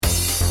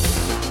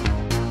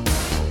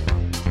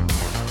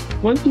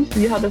once you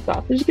see how the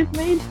sausage gets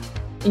made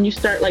and you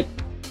start like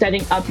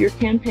setting up your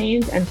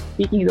campaigns and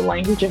speaking the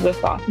language of the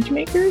sausage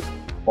makers,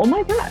 oh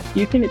my gosh,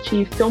 you can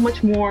achieve so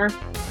much more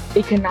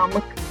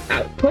economic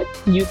output.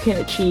 You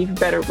can achieve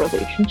better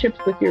relationships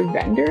with your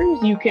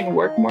vendors. You can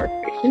work more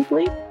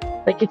efficiently.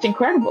 Like, it's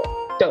incredible.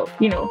 So,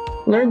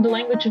 learn the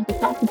language of the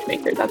sausage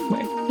maker. That's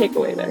my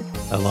takeaway there.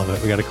 I love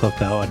it. We got to clip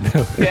that one.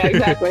 Yeah,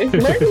 exactly.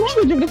 Learn the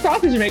language of the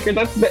sausage maker.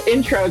 That's the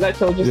intro that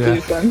she'll just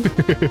use then.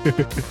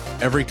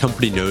 Every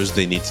company knows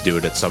they need to do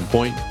it at some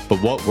point,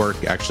 but what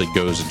work actually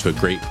goes into a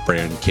great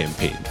brand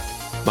campaign?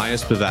 Maya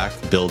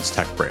Spivak builds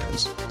tech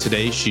brands.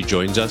 Today, she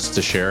joins us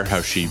to share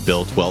how she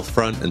built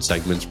Wealthfront and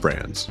Segment's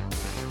brands.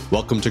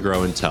 Welcome to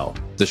Grow and Tell,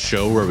 the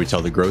show where we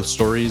tell the growth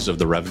stories of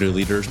the revenue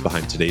leaders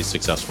behind today's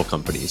successful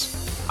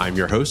companies. I'm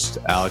your host,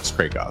 Alex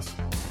Krakoff.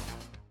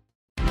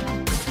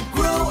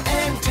 Grow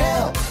and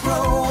tell,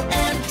 grow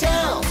and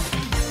tell.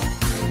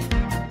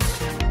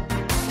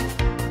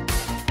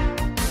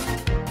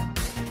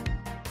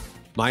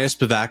 Maya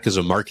Spivak is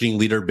a marketing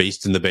leader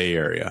based in the Bay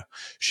Area.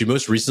 She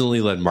most recently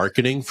led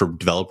marketing for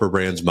developer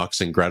brands Mux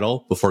and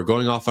Gretel before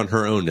going off on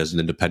her own as an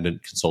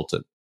independent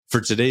consultant. For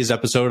today's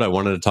episode, I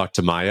wanted to talk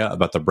to Maya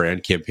about the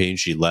brand campaign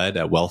she led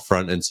at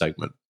Wealthfront and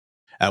Segment.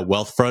 At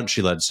Wealthfront,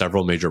 she led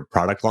several major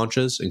product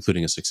launches,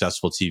 including a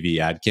successful TV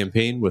ad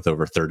campaign with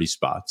over 30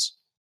 spots.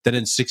 Then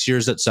in 6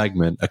 years at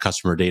Segment, a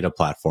customer data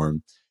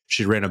platform,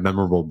 she ran a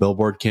memorable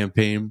billboard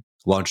campaign,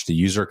 launched a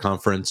user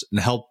conference, and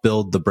helped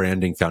build the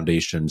branding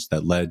foundations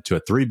that led to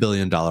a $3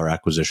 billion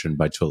acquisition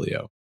by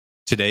Twilio.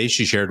 Today,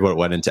 she shared what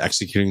went into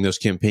executing those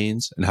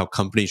campaigns and how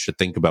companies should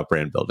think about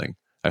brand building.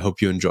 I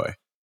hope you enjoy.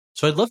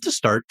 So I'd love to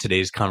start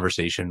today's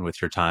conversation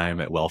with your time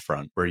at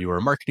Wealthfront, where you were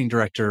a marketing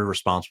director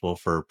responsible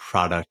for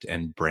product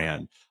and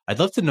brand. I'd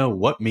love to know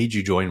what made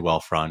you join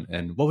Wealthfront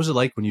and what was it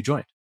like when you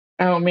joined?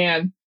 Oh,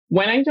 man.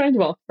 When I joined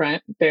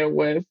Wealthfront, there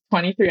was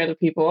 23 other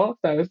people.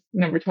 So I was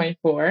number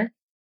 24.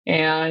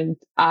 And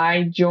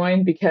I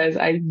joined because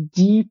I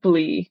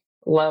deeply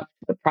loved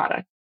the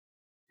product.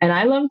 And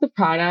I loved the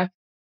product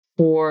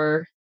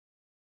for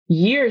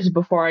years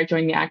before I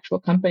joined the actual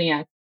company.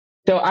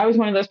 So I was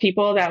one of those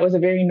people that was a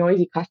very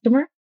noisy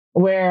customer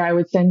where I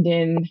would send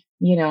in,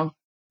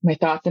 my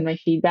thoughts and my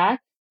feedback.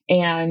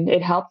 And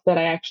it helped that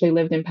I actually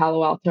lived in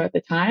Palo Alto at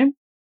the time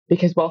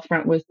because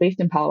Wealthfront was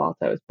based in Palo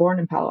Alto. I was born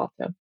in Palo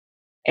Alto.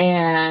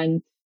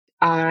 And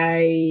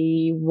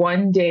I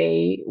one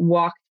day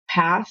walked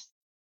past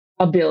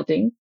a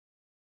building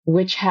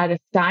which had a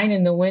sign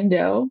in the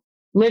window,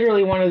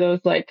 literally one of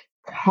those like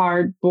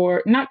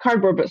not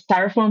cardboard, but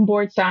styrofoam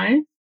board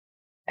signs.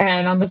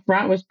 And on the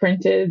front was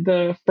printed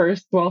the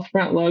first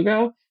Wealthfront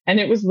logo, and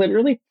it was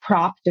literally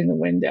propped in the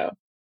window.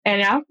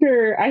 And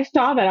after I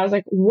saw that, I was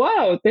like,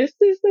 whoa, this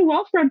is the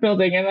Wealthfront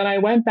building. And then I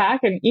went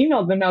back and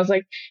emailed them. I was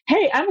like,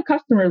 hey, I'm a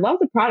customer, love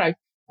the product.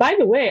 By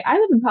the way, I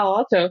live in Palo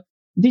Alto.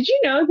 Did you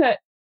know that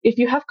if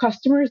you have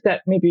customers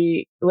that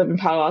maybe live in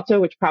Palo Alto,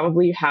 which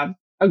probably you have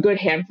a good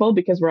handful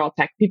because we're all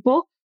tech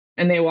people,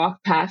 and they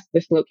walk past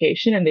this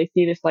location and they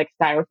see this like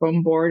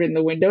styrofoam board in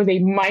the window, they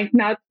might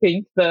not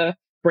think the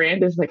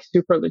brand is like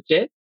super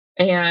legit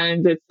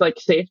and it's like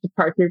safe to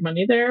park your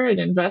money there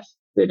and invest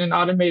in an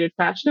automated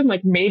fashion.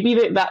 Like maybe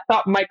that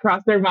thought might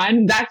cross their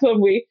mind. That's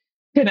when we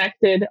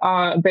connected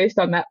based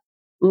on that,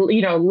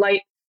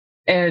 light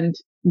and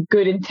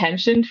good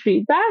intentioned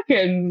feedback.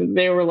 And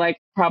they were like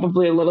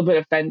probably a little bit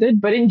offended.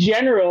 But in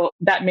general,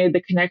 that made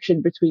the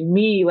connection between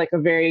me, like a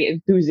very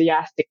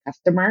enthusiastic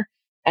customer,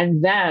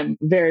 and them,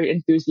 very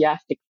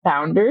enthusiastic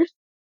founders.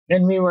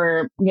 And we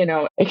were,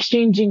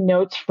 exchanging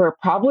notes for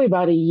probably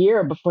about a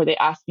year before they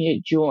asked me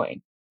to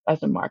join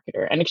as a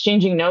marketer, and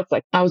exchanging notes.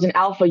 Like I was an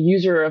alpha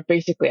user of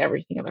basically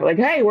everything. And they're like,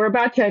 hey, we're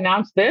about to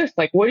announce this.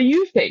 Like, what do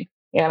you think?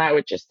 And I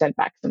would just send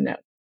back some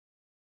notes.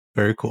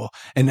 Very cool.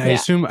 And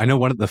I know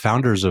one of the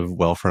founders of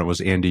Wealthfront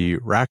was Andy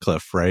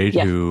Ratcliffe, right?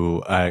 Yes.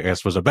 Who I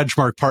guess was a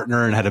benchmark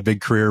partner and had a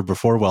big career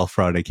before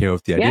Wealthfront and came up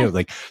with the idea of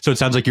so it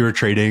sounds like you were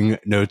trading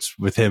notes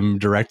with him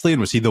directly. And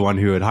was he the one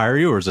who would hire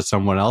you, or is it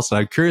someone else? And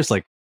I'm curious,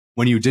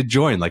 when you did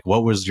join,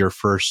 what was your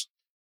first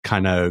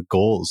kind of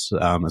goals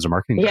as a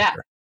marketing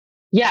director?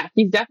 Yeah,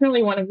 he's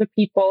definitely one of the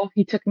people.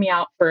 He took me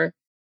out for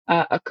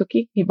a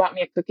cookie. He bought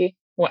me a cookie.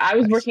 Well, I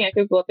was working at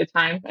Google at the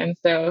time. And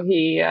so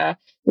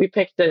we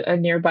picked a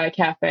nearby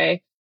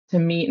cafe to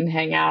meet and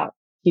hang out.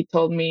 He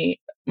told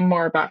me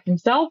more about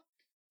himself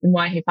and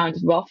why he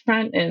founded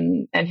Wealthfront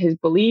and his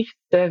beliefs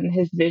and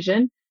his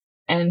vision.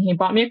 And he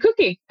bought me a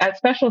cookie at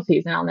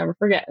Specialties, and I'll never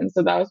forget. And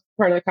so that was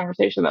part of the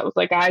conversation that was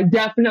like, I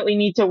definitely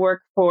need to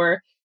work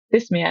for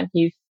this man.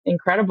 He's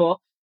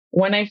incredible.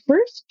 When I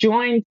first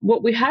joined,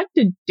 what we had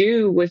to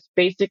do was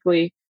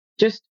basically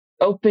just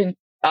open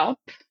up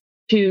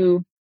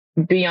to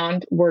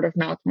beyond word of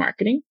mouth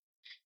marketing.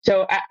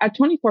 So at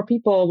 24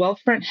 people,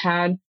 Wealthfront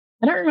had,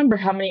 I don't remember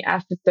how many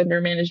assets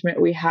under management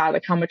we had,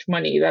 like how much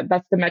money.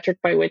 That's the metric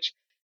by which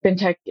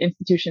fintech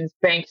institutions,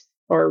 banks,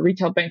 or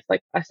retail banks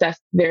assess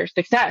their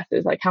success,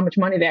 is like how much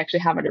money they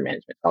actually have under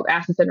management. It's called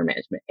assets under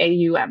management,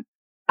 AUM.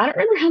 I don't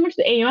remember how much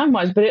the AUM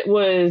was, but it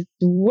was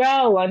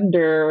well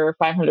under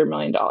 $500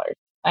 million.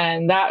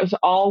 And that was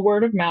all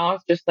word of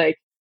mouth, just like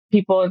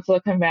people in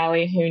Silicon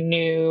Valley who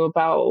knew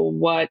about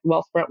what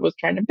Wealthfront was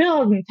trying to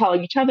build and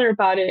telling each other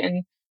about it.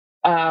 And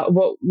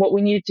what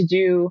we needed to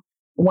do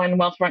when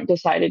Wealthfront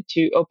decided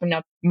to open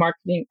up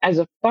marketing as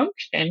a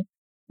function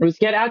was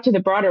get out to the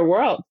broader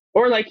world,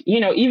 or like,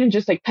 even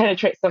just like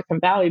penetrate Silicon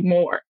Valley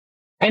more.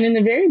 And in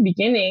the very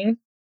beginning,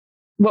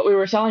 what we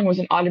were selling was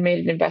an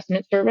automated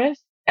investment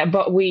service,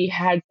 but we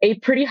had a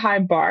pretty high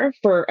bar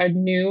for a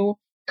new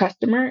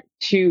customer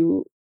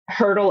to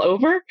hurdle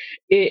over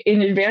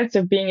in advance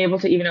of being able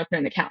to even open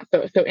an account.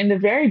 So in the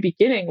very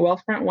beginning,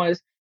 Wealthfront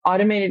was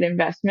automated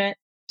investment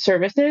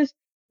services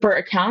for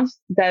accounts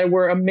that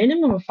were a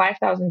minimum of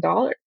 $5,000.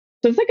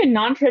 So it's like a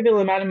non-trivial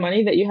amount of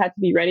money that you had to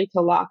be ready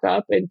to lock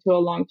up into a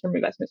long-term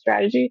investment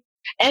strategy.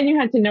 And you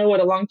had to know what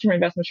a long-term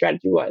investment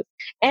strategy was.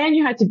 And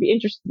you had to be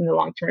interested in the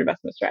long-term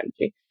investment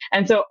strategy.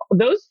 And so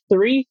those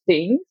three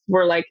things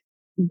were like,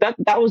 that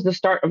was the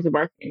start of the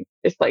marketing.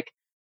 It's like,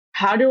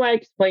 how do I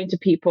explain to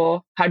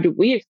people? How do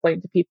we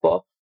explain to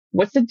people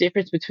what's the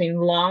difference between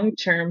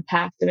long-term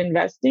passive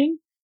investing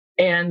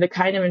and the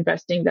kind of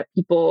investing that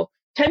people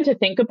tend to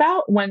think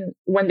about when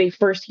they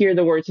first hear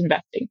the words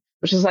investing,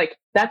 which is like,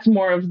 that's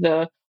more of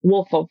the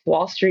Wolf of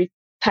Wall Street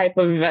type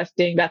of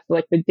investing. That's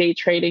like the day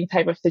trading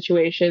type of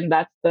situation.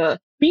 That's the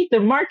beat the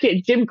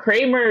market, Jim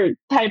Cramer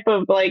type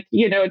of like,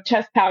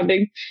 chest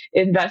pounding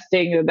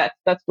investing.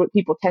 That's what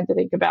people tend to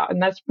think about.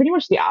 And that's pretty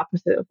much the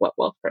opposite of what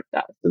Wealthfront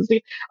does. It's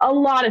like a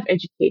lot of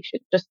education,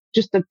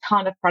 just a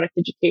ton of product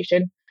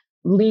education,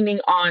 leaning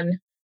on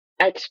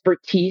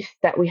expertise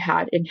that we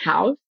had in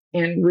house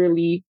and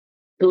really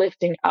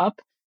lifting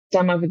up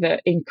some of the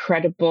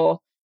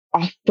incredible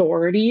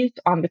authorities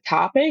on the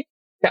topic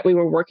that we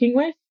were working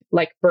with,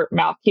 like Bert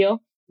Malkiel,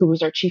 who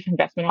was our chief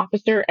investment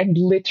officer and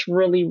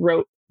literally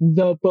wrote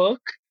the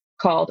book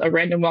called A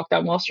Random Walk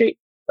Down Wall Street,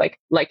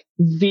 like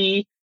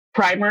the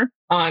primer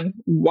on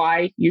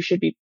why you should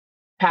be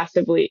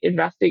passively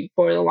investing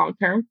for the long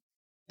term.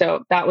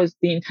 So that was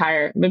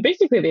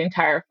basically the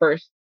entire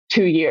first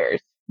 2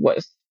 years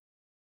was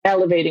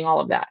elevating all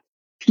of that,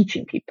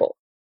 teaching people.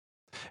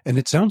 And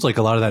it sounds like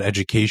a lot of that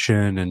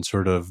education and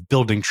sort of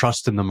building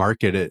trust in the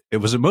market, it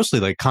was mostly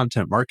like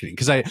content marketing.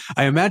 Because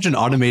I imagine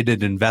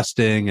automated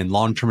investing and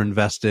long-term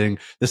investing,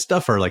 this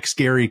stuff are like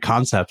scary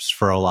concepts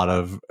for a lot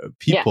of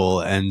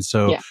people. Yeah. And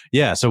so,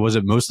 so was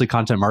it mostly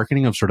content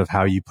marketing of sort of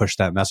how you push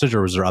that message,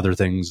 or was there other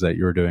things that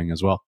you were doing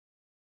as well?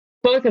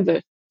 Both of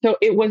those. So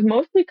it was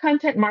mostly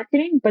content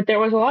marketing, but there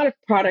was a lot of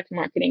product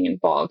marketing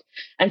involved.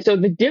 And so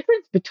the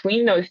difference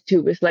between those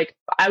two is like,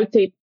 I would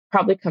say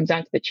probably comes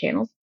down to the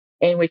channels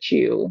in which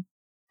you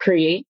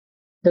create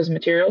those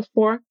materials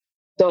for.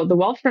 So the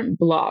Wealthfront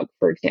blog,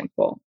 for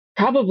example,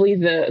 probably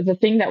the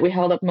thing that we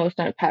held up most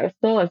on a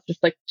pedestal is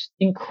just like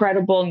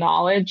incredible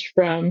knowledge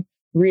from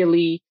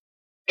really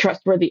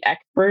trustworthy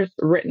experts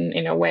written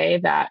in a way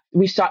that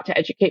we sought to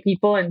educate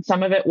people. And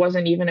some of it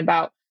wasn't even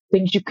about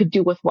things you could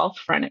do with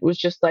Wealthfront. It was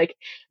just like,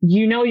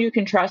 you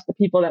can trust the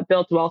people that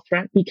built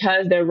Wealthfront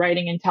because they're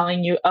writing and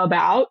telling you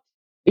about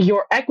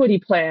your equity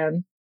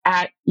plan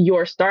at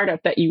your startup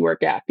that you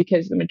work at,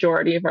 because the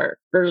majority of our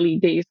early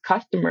days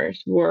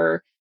customers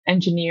were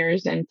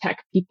engineers and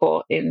tech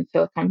people in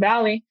Silicon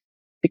Valley,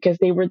 because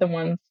they were the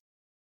ones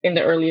in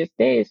the earliest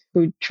days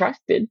who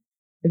trusted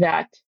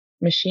that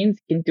machines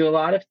can do a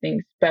lot of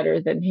things better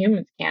than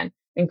humans can,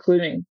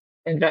 including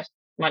invest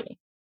money.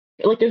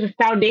 Like there's a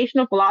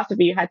foundational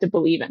philosophy you had to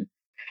believe in.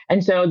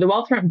 And so the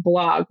Wealthfront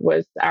blog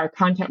was our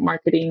content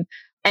marketing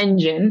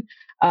engine,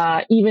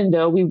 even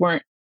though we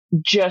weren't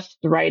just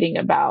writing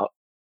about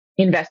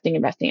investing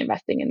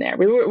in there.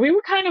 We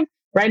were kind of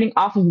writing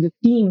off of the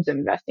themes of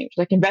investing,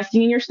 like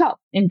investing in yourself,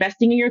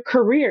 investing in your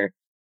career.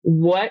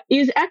 What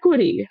is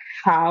equity?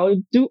 How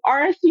do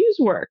RSUs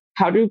work?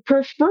 How do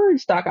preferred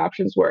stock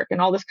options work? And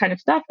all this kind of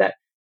stuff that,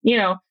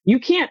 you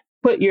can't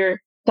put your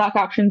stock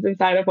options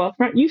inside of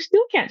Wealthfront. You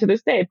still can't to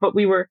this day, but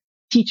we were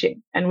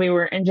teaching and we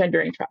were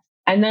engendering trust.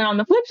 And then on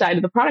the flip side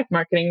of the product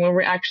marketing, when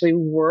we actually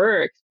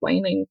were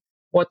explaining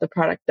what the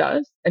product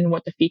does and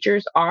what the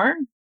features are,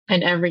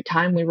 and every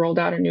time we rolled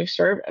out a new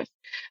service,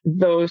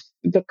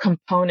 the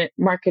component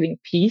marketing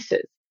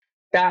pieces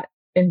that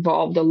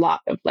involved a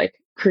lot of like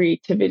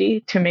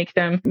creativity to make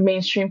them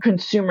mainstream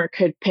consumer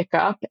could pick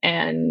up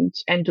and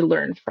to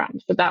learn from.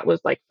 So that was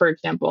like, for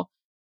example,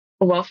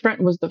 Wealthfront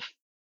was the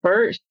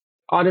first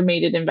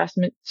automated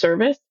investment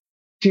service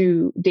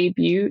to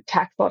debut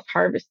tax loss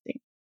harvesting,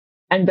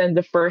 and then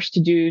the first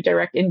to do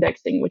direct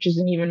indexing, which is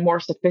an even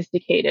more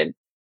sophisticated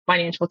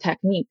financial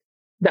technique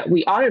that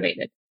we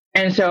automated.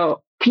 And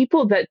so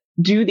people that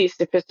do these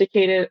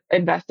sophisticated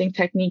investing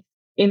techniques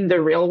in the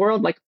real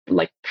world,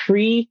 like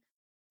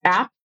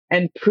pre-app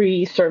and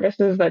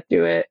pre-services that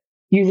do it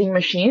using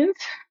machines,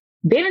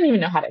 they don't even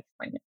know how to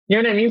explain it. You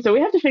know what I mean? So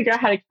we have to figure out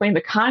how to explain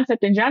the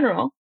concept in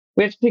general.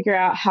 We have to figure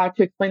out how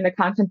to explain the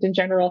concept in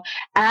general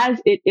as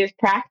it is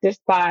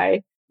practiced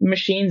by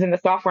machines and the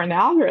software and the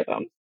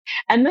algorithms.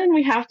 And then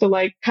we have to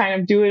like kind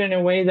of do it in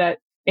a way that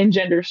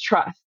engenders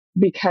trust,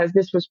 because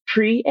this was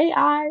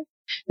pre-AI.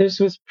 This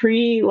was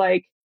pre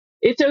like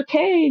it's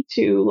okay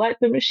to let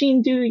the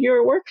machine do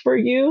your work for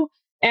you.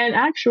 And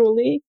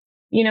actually,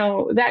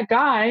 that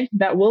guy,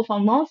 that wolf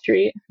on Wall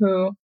Street,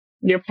 who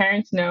your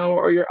parents know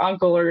or your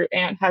uncle or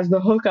aunt has the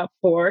hookup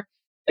for,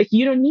 like,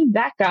 you don't need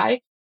that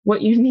guy.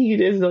 What you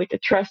need is like a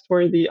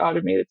trustworthy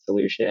automated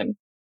solution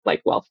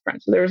like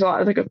Wealthfront. So there's a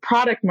lot of like a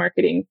product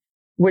marketing,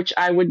 which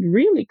I would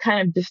really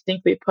kind of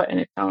distinctly put in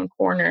its own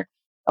corner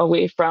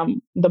away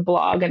from the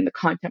blog and the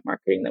content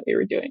marketing that we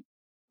were doing.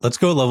 Let's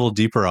go a level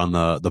deeper on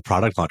the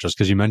product launches,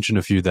 because you mentioned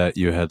a few that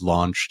you had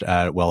launched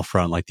at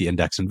Wealthfront, like the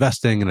index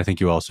investing, and I think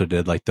you also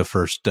did like the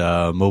first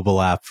mobile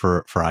app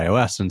for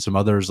iOS and some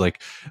others. Like,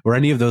 were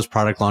any of those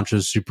product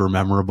launches super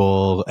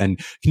memorable? And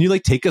can you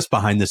like take us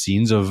behind the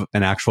scenes of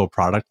an actual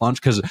product launch?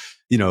 Because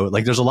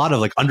like there's a lot of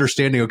like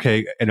understanding.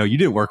 Okay, I know you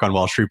didn't work on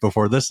Wall Street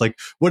before this. Like,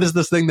 what is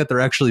this thing that they're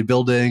actually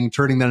building,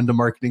 turning that into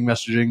marketing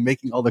messaging,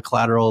 making all the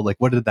collateral? Like,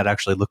 what did that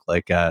actually look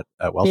like at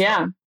Wealthfront?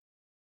 Yeah.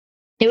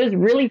 It was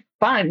really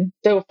fun.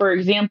 So, for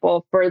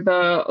example, for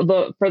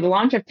the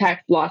launch of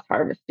tax loss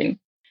harvesting,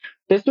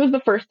 this was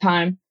the first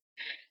time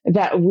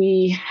that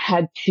we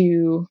had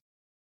to.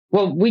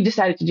 Well, we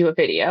decided to do a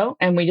video,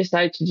 and we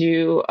decided to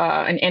do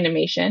an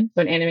animation,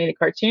 so an animated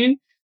cartoon.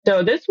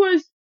 So this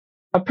was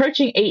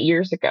approaching 8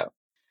 years ago,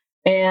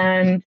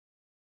 and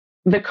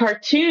the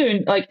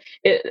cartoon,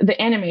 the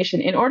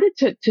animation, in order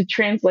to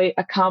translate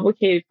a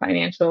complicated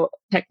financial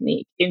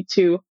technique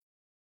into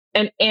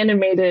an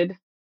animated,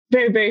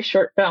 very, very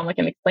short film, like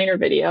an explainer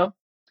video,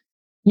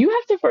 you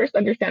have to first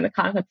understand the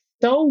concept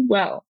so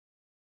well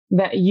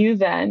that you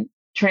then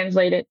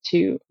translate it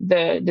to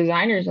the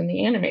designers and the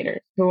animators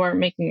who are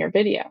making your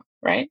video,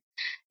 right?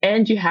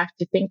 And you have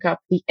to think up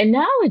the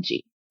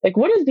analogy. Like,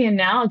 what is the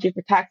analogy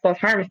for tax loss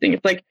harvesting?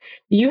 It's like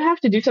you have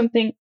to do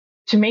something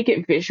to make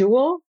it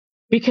visual,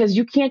 because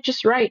you can't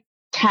just write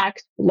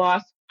tax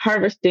loss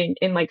harvesting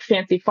in like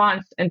fancy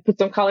fonts and put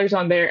some colors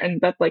on there and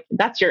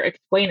that's your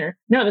explainer.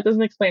 No, that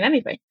doesn't explain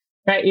anything,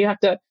 right? You have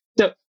to.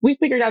 So we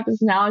figured out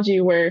this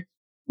analogy where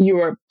you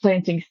are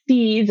planting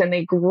seeds and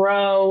they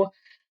grow,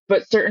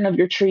 but certain of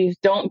your trees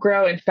don't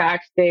grow. In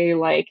fact, they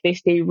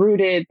stay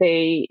rooted.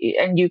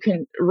 And you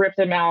can rip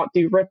them out.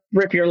 You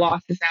rip your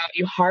losses out.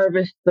 You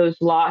harvest those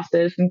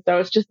losses. And so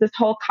it's just this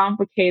whole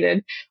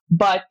complicated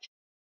but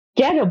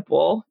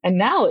gettable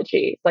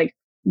analogy. Like,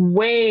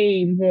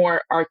 way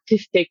more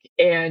artistic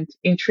and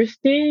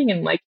interesting,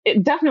 and like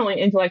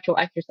definitely intellectual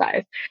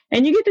exercise.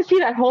 And you get to see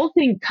that whole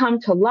thing come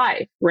to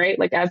life, right?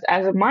 Like, as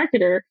a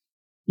marketer,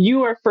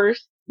 you are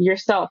first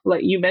yourself.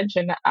 Like you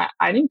mentioned,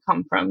 I didn't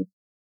come from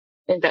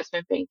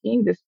investment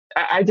banking.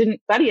 I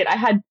didn't study it. I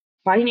had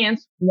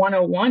finance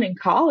 101 in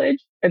college,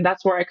 and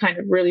that's where I kind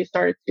of really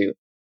started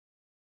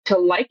to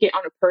like it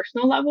on a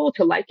personal level,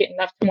 to like it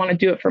enough to want to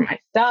do it for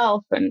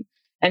myself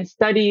and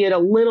study it a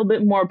little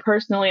bit more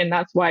personally. And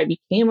that's why I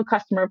became a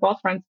customer of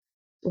Wealthfront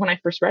when I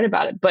first read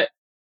about it. But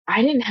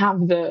I didn't have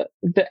the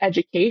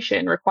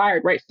education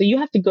required, right? So you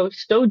have to go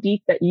so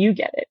deep that you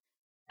get it.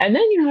 And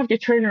then you have to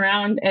turn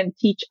around and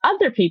teach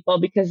other people,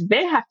 because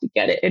they have to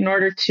get it in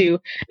order to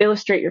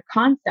illustrate your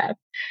concept.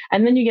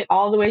 And then you get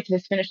all the way to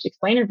this finished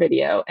explainer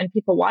video and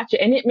people watch it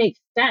and it makes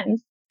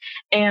sense.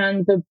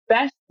 And the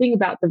best thing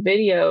about the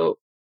video,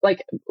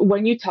 like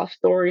when you tell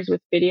stories with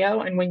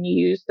video and when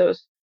you use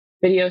those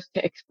videos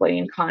to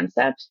explain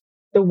concepts,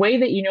 the way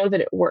that you know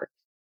that it works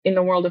in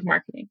the world of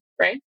marketing,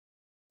 right?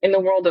 In the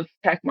world of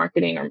tech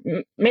marketing, or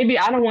maybe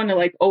I don't want to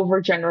like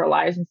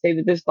overgeneralize and say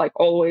that this like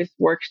always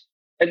works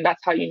and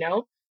that's how you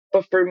know.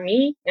 But for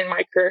me, in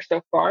my career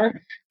so far,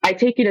 I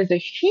take it as a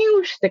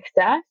huge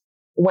success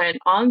when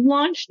on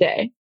launch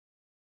day,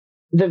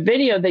 the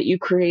video that you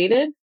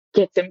created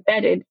gets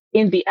embedded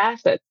in the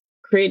assets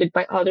created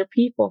by other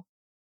people.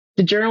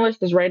 The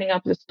journalist is writing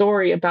up the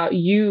story about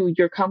you,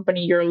 your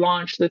company, your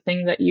launch, the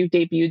thing that you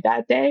debuted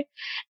that day,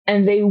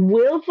 and they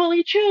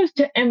willfully chose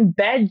to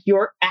embed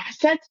your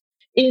assets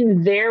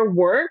in their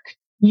work.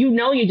 You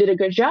know you did a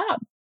good job,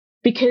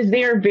 because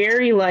they are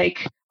very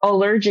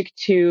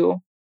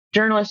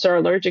journalists are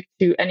allergic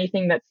to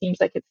anything that seems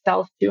like it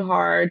sells too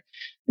hard.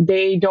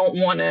 They don't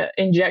want to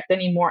inject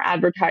any more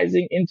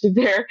advertising into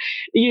their,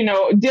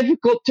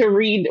 difficult to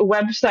read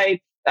websites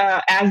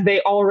as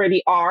they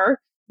already are.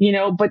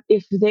 But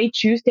if they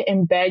choose to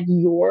embed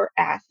your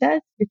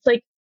assets, it's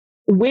like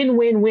win,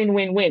 win, win,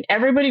 win, win.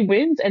 Everybody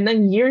wins. And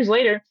then years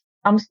later,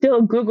 I'm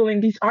still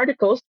Googling these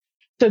articles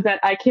so that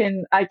I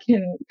can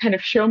kind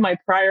of show my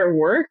prior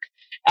work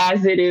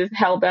as it is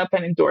held up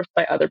and endorsed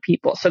by other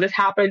people. So this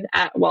happened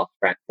at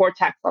Wealthfront for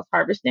tax loss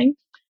harvesting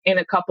in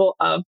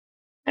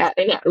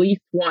at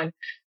least one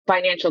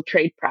financial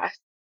trade press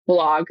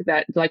blog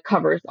that like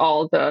covers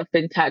all the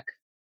fintech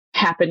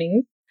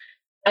happenings.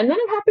 And then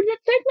it happened at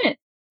Segment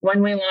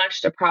when we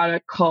launched a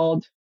product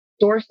called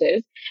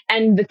Sources.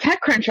 And the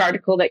TechCrunch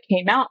article that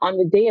came out on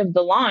the day of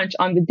the launch,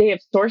 on the day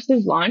of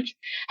Sources launch,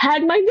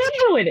 had my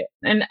video in it.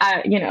 And,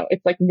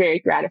 it's like very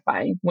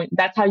gratifying when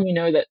that's how you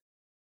know that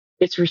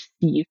it's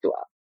received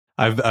well.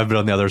 I've been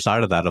on the other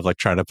side of that, of like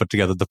trying to put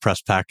together the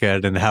press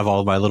packet and have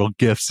all my little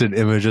GIFs and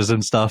images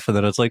and stuff. And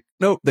then it's like,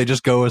 nope, they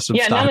just go with some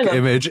stock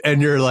image.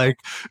 And you're like,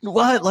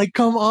 what? Like,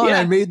 come on,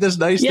 I made this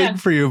nice thing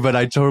for you. But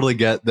I totally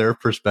get their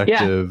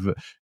perspective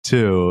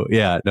too.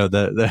 Yeah, no,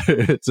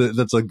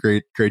 that's a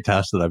great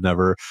task that I've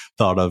never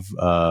thought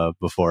of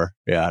before.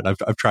 Yeah. And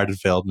I've tried and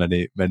failed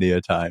many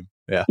a time.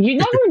 Yeah. You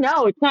never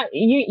know. It's not,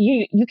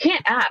 you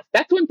can't ask.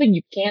 That's one thing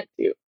you can't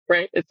do.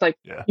 Right? It's like,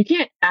 you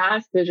can't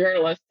ask the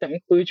journalist to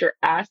include your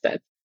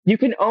assets. You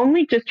can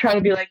only just try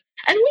to be like,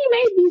 and we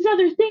made these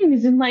other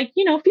things and like,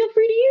 feel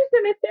free to use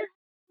them if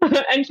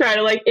they're, and try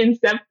to like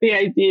incept the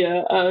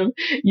idea of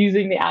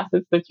using the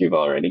assets that you've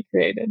already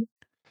created.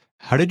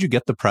 How did you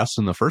get the press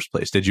in the first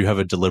place? Did you have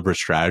a deliberate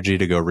strategy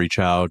to go reach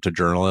out to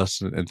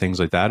journalists and things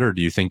like that? Or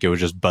do you think it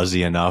was just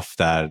buzzy enough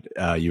that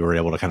you were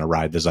able to kind of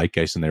ride the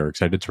zeitgeist and they were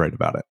excited to write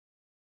about it?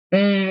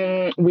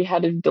 We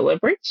had a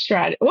deliberate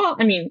strategy. Well,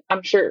 I mean,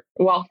 I'm sure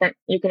Wealthfront,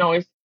 you can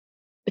always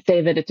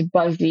say that it's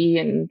buzzy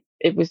and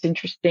it was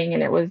interesting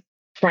and it was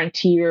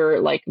frontier,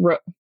 like,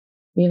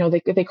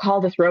 they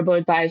called us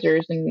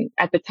robo-advisors. And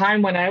at the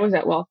time when I was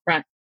at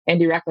Wealthfront,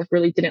 Andy Ratcliffe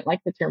really didn't like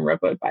the term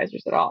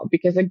robo-advisors at all.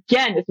 Because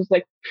again, this was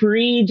like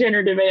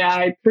pre-generative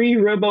AI,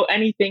 pre-robo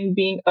anything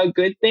being a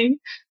good thing.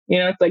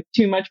 It's like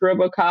too much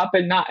RoboCop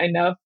and not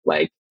enough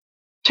like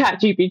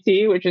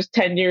ChatGPT, which is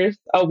 10 years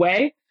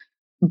away.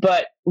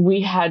 But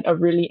we had a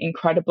really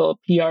incredible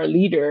PR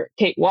leader,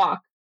 Kate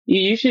Walk.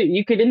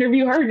 You could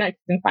interview her next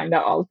and find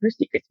out all of her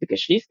secrets because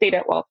she stayed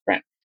at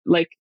Wealthfront,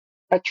 like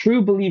a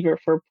true believer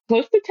for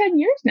close to 10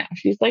 years now.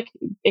 She's like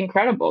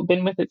incredible,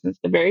 been with it since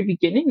the very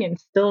beginning and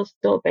still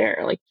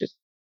there, like just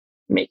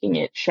making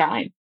it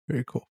shine.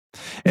 Very cool.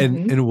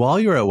 And while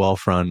you were at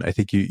Wealthfront, I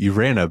think you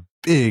ran a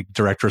big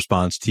direct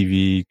response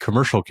TV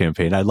commercial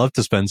campaign. I'd love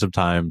to spend some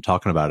time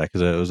talking about it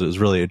because it was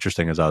really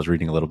interesting as I was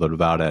reading a little bit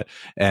about it.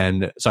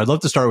 And so I'd love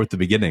to start with the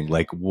beginning.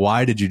 Like,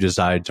 why did you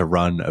decide to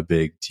run a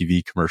big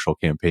TV commercial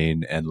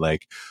campaign? And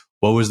like,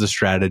 what was the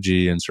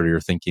strategy and sort of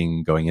your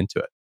thinking going into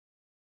it?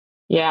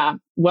 Yeah,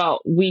 well,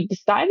 we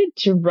decided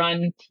to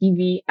run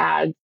TV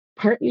ads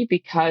partly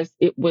because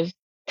it was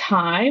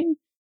time.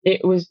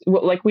 It was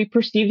like we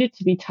perceived it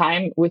to be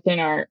time within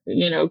our,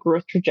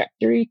 growth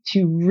trajectory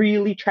to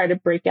really try to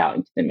break out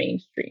into the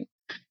mainstream.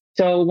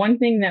 So one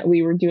thing that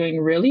we were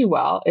doing really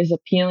well is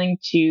appealing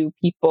to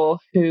people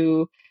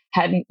who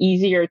had an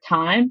easier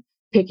time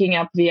picking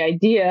up the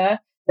idea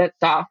that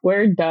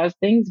software does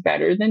things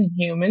better than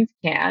humans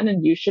can,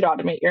 and you should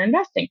automate your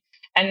investing.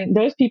 And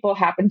those people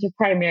happen to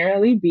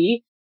primarily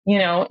be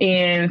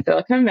in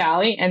Silicon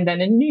Valley and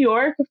then in New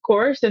York, of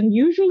course. And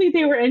usually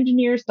they were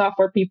engineers,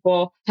 software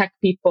people, tech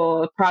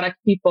people, product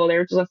people. They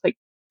were just like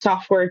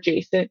software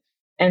adjacent.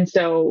 And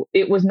so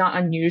it was not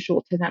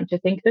unusual to them to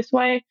think this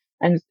way.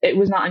 And it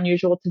was not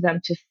unusual to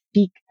them to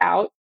seek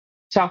out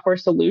software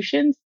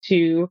solutions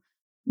to,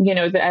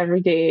 the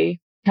everyday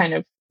kind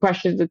of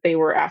questions that they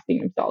were asking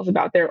themselves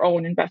about their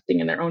own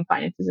investing and their own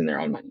finances and their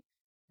own money,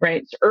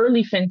 right? It's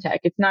early fintech.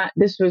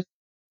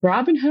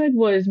 Robinhood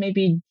was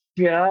maybe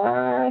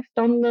just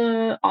on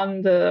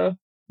the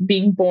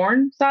being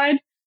born side,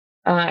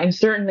 and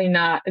certainly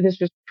not. This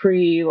was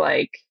pre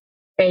like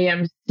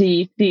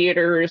AMC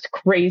theaters,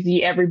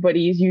 crazy.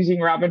 Everybody's using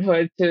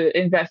Robinhood to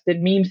invest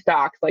in meme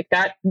stocks like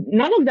that.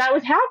 None of that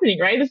was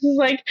happening, right? This is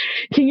like,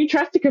 can you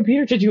trust a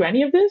computer to do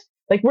any of this?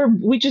 Like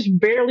we just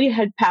barely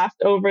had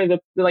passed over the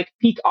like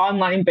peak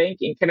online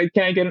banking. Can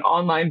I get an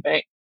online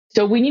bank?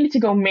 So we needed to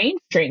go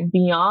mainstream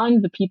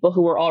beyond the people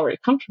who were already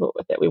comfortable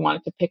with it. We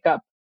wanted to pick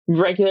up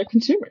regular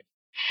consumers.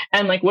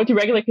 And like, what do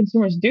regular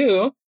consumers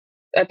do?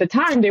 At the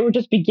time, they were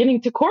just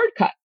beginning to cord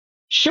cut.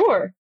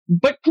 Sure.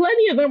 But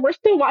plenty of them were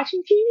still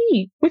watching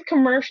TV with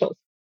commercials,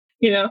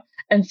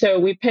 And so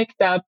we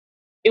picked up,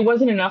 it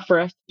wasn't enough for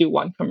us to do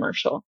one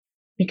commercial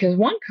because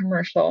one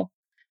commercial,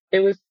 it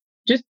was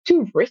just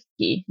too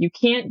risky. You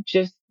can't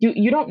just,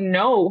 you don't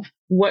know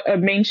what a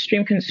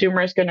mainstream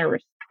consumer is going to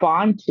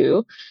respond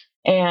to.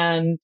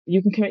 And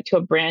you can commit to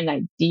a brand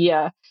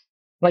idea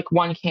like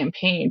one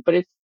campaign, but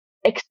it's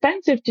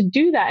expensive to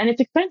do that. And it's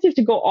expensive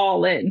to go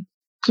all in.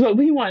 So what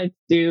we wanted to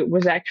do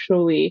was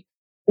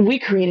we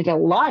created a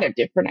lot of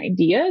different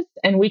ideas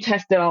and we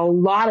tested a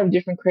lot of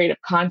different creative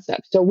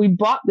concepts. So we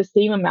bought the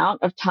same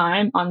amount of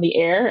time on the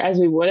air as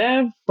we would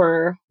have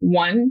for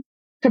one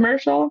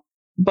commercial,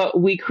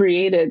 but we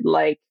created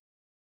like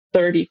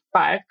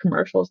 35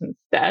 commercials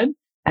instead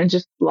and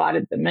just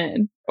slotted them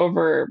in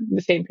over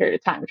the same period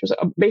of time, which was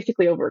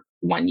basically over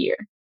 1 year.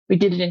 We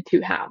did it in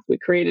two halves. We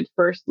created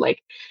first like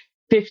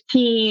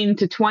 15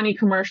 to 20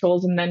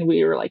 commercials, and then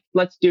we were like,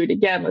 let's do it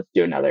again. Let's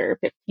do another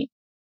 15.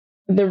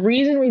 The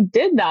reason we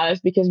did that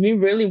is because we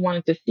really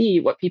wanted to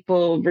see what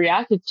people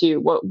reacted to,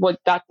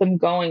 what got them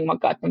going, what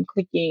got them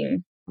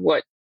clicking,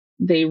 what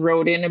they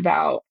wrote in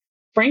about.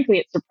 Frankly,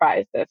 it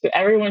surprised us. So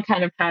everyone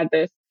kind of had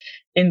this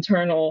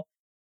internal,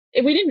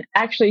 we didn't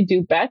actually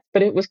do bets,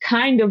 but it was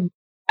kind of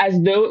as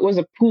though it was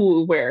a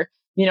pool where,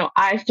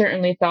 I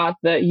certainly thought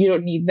that you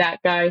don't need that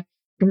guy.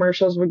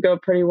 commercials would go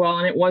pretty well.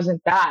 And it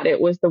wasn't that.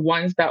 It was the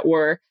ones that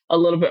were a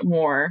little bit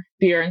more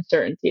fear,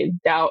 uncertainty,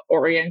 doubt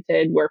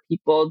oriented, where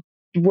people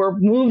were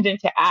moved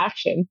into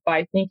action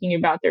by thinking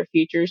about their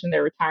futures and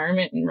their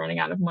retirement and running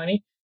out of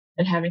money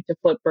and having to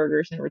flip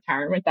burgers in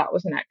retirement. That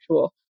was an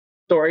actual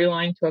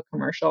storyline to a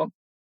commercial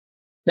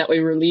that we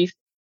released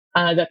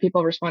that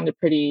people responded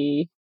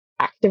pretty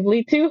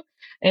actively to.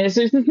 And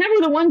so it's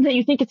never the ones that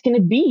you think it's going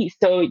to be.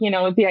 So,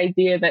 the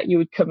idea that you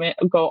would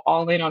go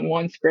all in on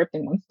one script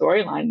and one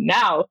storyline,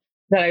 now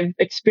that I've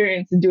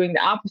experienced doing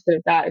the opposite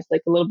of that, is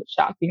like a little bit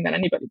shocking that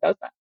anybody does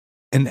that.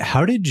 And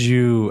how did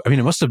you,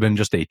 it must have been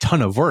just a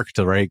ton of work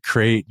to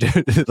create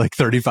like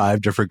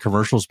 35 different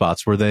commercial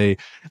spots. Were they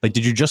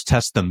did you just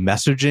test the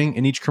messaging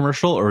in each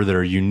commercial, or are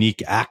there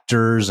unique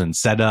actors and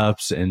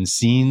setups and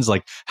scenes?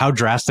 Like, how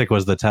drastic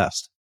was the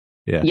test?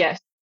 Yeah. Yes.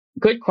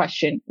 Good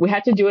question. We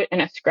had to do it in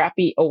as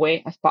scrappy a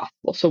way as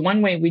possible. So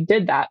one way we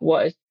did that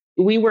was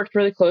we worked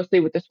really closely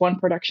with this one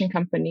production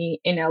company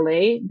in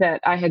LA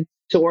that I had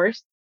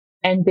sourced.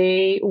 And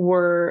they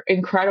were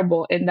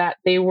incredible in that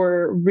they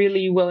were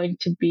really willing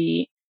to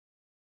be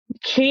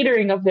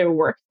catering of their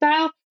work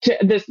style to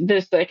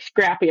this like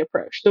scrappy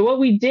approach. So what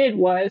we did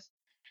was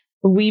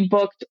we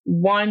booked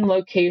one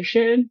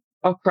location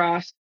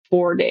across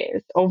 4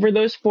 days. Over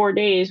those 4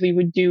 days, we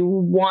would do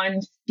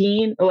one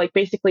scene, like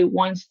basically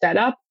one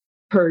setup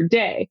per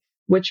day,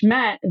 which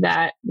meant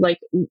that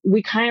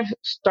we kind of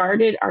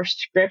started our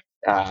script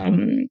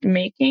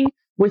making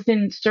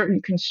within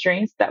certain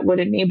constraints that would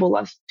enable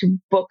us to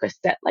book a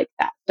set like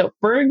that. So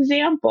for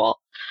example,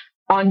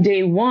 on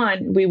day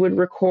one, we would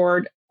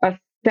record a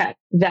set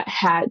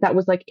that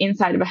was like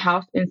inside of a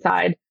house,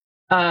 inside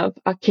of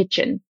a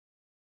kitchen.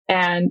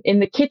 And in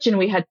the kitchen,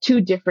 we had 2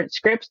 different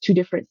scripts, 2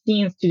 different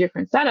scenes, 2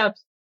 different setups,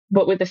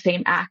 but with the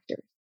same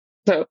actors.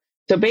 So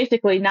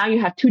basically now you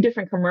have 2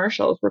 different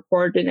commercials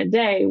recorded in a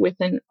day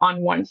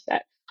on one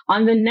set.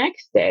 On the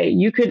next day,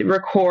 you could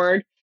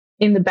record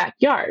in the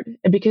backyard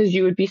because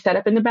you would be set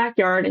up in the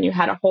backyard and you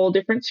had a whole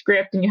different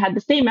script and you had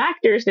the same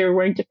actors. They were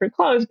wearing different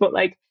clothes, but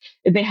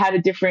they had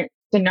a different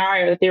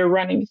scenario that they were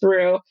running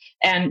through.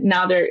 And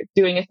now they're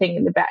doing a thing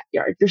in the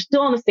backyard. You're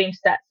still on the same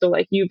set. So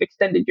you've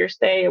extended your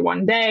stay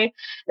one day.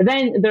 And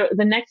then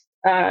the next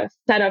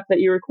setup that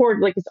you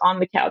record is on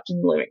the couch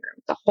in the living room.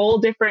 It's a whole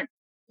different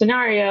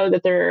scenario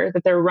that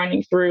they're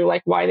running through,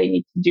 why they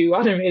need to do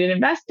automated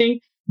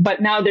investing.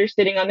 But now they're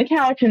sitting on the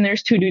couch and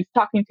there's 2 dudes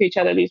talking to each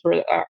other. These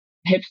were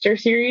hipster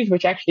series,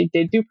 which actually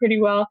did do pretty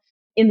well.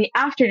 In the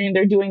afternoon,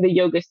 they're doing the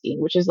yoga scene,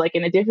 which is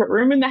in a different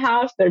room in the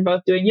house. They're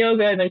both doing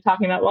yoga and they're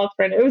talking about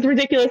Wealthfront. It was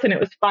ridiculous and it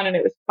was fun and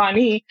it was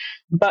funny.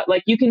 But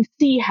you can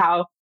see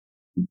how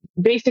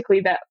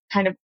basically that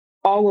kind of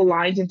all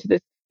aligns into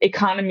this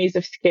economies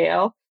of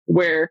scale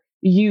where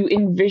you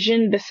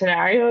envision the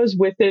scenarios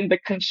within the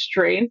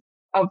constraints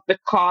of the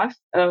cost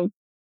of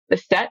the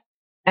set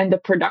and the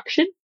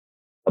production.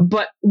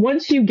 But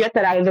once you get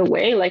that out of the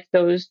way,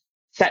 those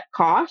set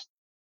costs,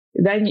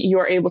 then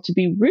you're able to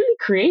be really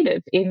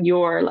creative in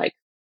your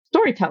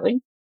storytelling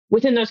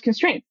within those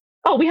constraints.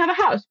 Oh, we have a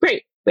house.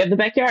 Great. We have the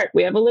backyard.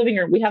 We have a living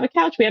room. We have a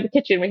couch. We have a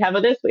kitchen. We have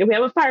this. We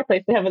have a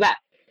fireplace. We have that.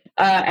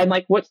 And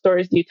what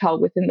stories do you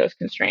tell within those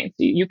constraints?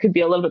 You could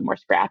be a little bit more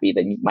scrappy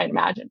than you might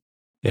imagine.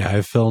 Yeah,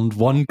 I filmed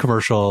one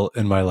commercial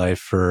in my life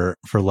for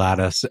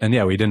Lattice. And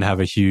yeah, we didn't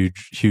have a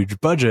huge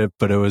budget,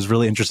 but it was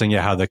really interesting,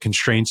 how the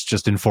constraints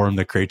just informed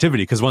the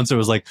creativity. Because once it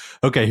was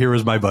okay, here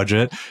was my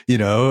budget,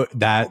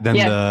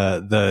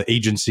 the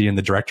agency and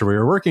the director we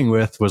were working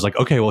with was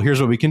okay, well, here's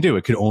what we can do.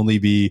 It could only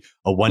be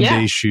a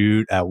one-day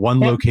shoot at one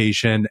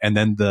location. And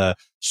then the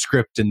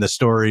script and the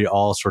story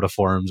all sort of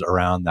forms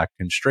around that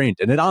constraint.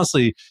 And it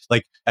honestly,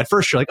 at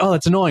first you're oh,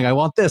 that's annoying. I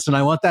want this and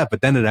I want that.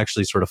 But then it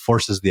actually sort of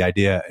forces the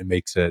idea and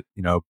makes it,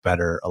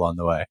 better along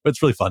the way. But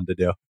it's really fun to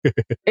do.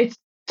 It's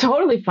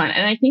totally fun.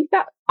 And I think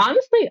that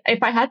honestly,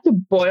 if I had to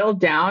boil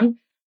down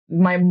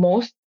my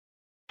most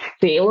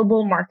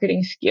saleable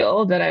marketing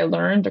skill that I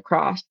learned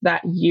across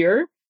that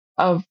year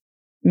of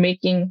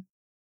making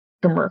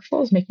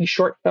commercials, making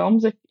short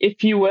films,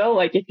 if you will,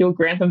 if you'll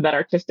grant them that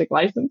artistic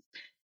license,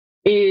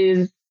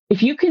 is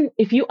if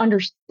you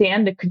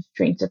understand the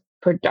constraints of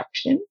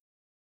production,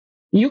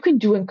 you can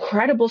do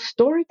incredible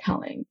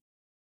storytelling.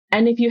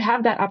 And if you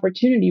have that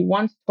opportunity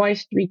once,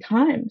 twice, 3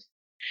 times,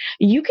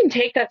 you can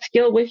take that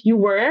skill with you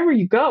wherever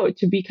you go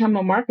to become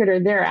a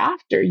marketer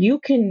thereafter. You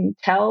can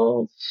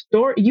tell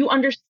story. You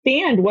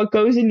understand what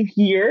goes in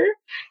here.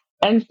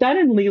 And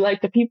suddenly,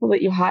 the people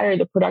that you hire,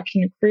 the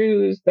production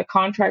crews, the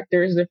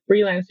contractors, the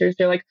freelancers,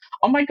 they're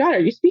oh my God, are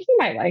you speaking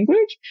my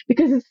language?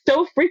 Because it's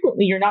so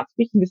frequently you're not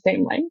speaking the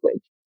same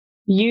language.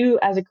 You,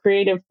 as a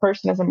creative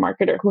person, as a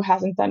marketer who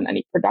hasn't done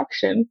any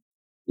production,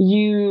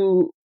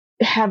 you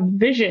have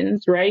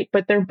visions, right?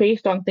 But they're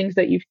based on things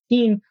that you've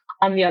seen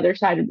on the other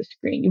side of the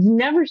screen. You've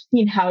never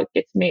seen how it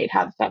gets made,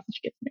 how the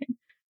sausage gets made.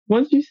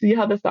 Once you see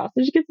how the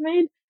sausage gets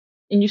made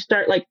and you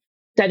start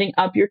setting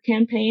up your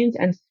campaigns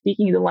and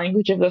speaking the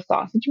language of the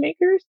sausage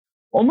makers,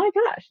 oh my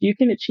gosh, you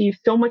can achieve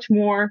so much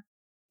more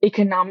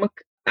economic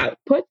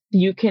output,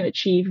 you can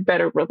achieve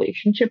better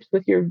relationships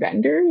with your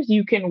vendors,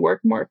 you can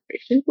work more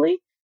efficiently.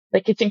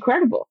 Like, it's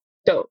incredible.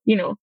 So,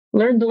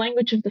 learn the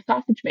language of the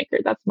sausage maker.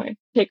 That's my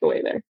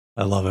takeaway there.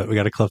 I love it. We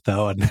got to clip that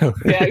one.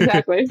 Yeah,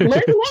 exactly.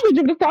 Learn the language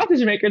of the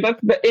sausage maker. That's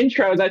the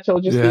intro that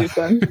you'll just use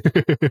then.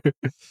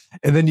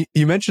 And then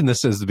you mentioned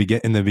this in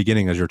the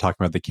beginning as you were talking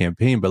about the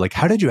campaign, but like,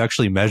 how did you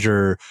actually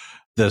measure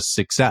the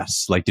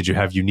success? Like, did you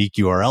have unique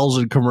URLs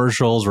in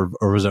commercials, or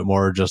was it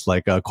more just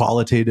like a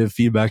qualitative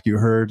feedback you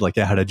heard? Like,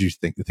 how did you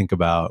think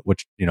about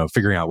which,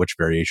 figuring out which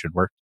variation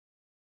worked?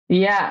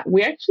 Yeah,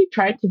 we actually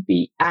tried to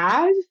be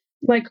as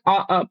like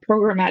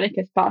programmatic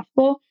as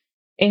possible,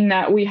 in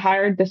that we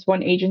hired this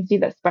one agency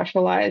that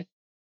specialized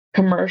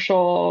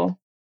commercial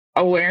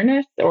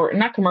awareness, or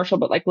not commercial,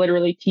 but like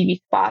literally TV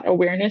spot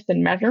awareness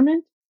and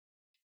measurement.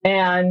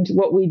 And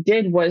what we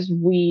did was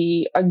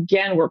we,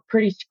 again, were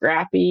pretty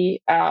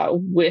scrappy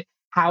with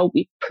how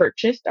we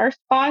purchased our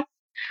spots.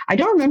 I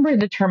don't remember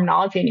the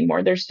terminology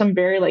anymore. There's some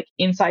very like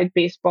inside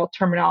baseball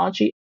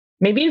terminology.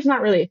 Maybe it's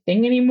not really a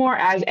thing anymore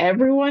as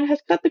everyone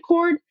has cut the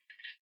cord.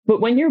 But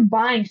when you're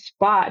buying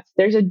spots,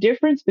 there's a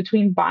difference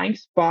between buying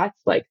spots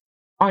like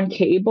on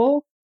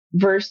cable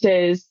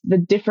versus the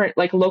different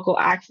like local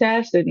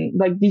access and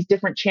like these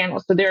different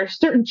channels. So there are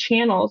certain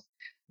channels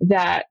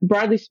that,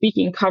 broadly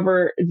speaking,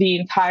 cover the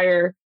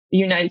entire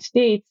United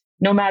States,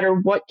 no matter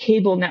what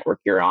cable network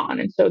you're on.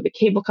 And so the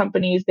cable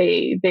companies,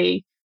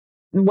 they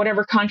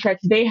whatever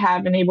contracts they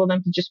have enable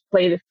them to just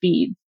play the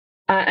feeds.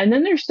 And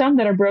then there's some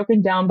that are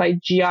broken down by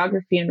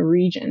geography and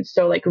region.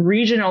 So like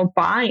regional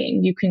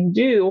buying you can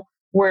do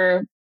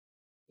where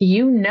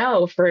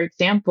for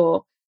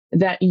example,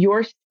 that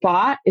your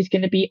spot is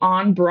going to be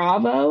on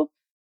Bravo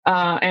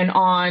and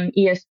on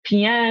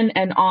ESPN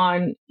and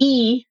on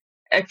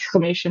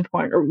exclamation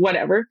point or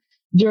whatever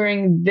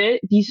during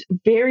these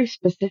very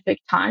specific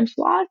time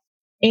slots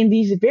in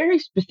these very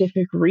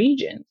specific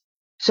regions.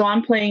 So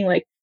I'm playing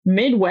like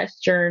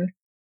Midwestern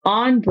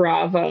on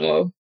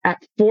Bravo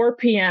at 4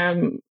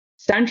 p.m.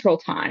 Central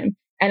Time,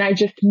 and I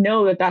just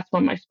know that that's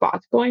when my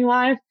spot's going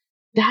live.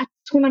 That's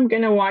when I'm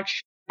going to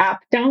watch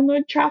app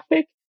download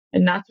traffic,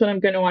 and that's when I'm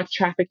going to watch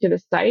traffic to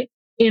the site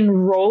in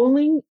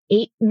rolling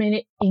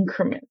 8-minute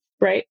increments,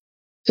 right?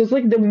 So it's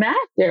like the math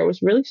there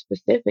was really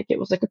specific. It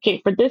was like,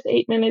 okay, for this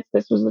 8 minutes,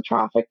 this was the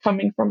traffic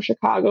coming from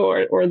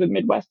Chicago or the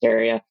Midwest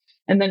area.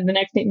 And then the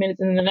next 8 minutes,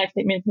 and then the next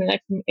 8 minutes, and the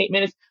next 8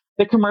 minutes,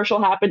 the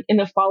commercial happened in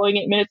the following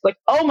 8 minutes. Like,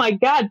 oh my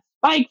God,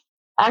 spikes,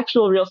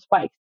 actual real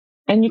spikes.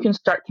 And you can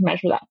start to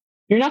measure that.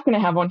 You're not going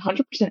to have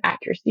 100%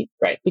 accuracy,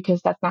 right?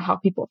 Because that's not how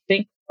people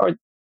think or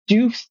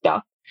do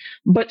stuff.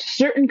 But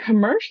certain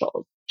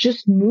commercials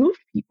just move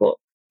people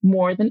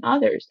more than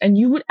others. And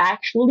you would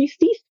actually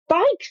see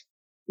spikes,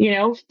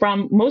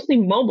 from mostly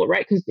mobile,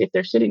 right? Because if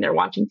they're sitting there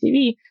watching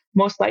TV,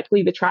 most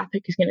likely the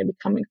traffic is going to be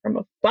coming from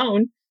a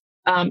phone.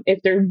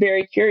 If they're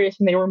very curious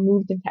and they were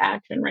moved into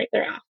action right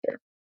thereafter.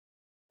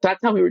 So that's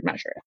how we would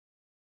measure it.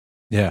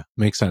 Yeah,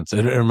 makes sense.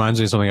 It reminds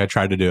me of something I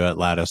tried to do at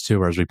Lattice too,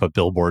 whereas we put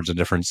billboards in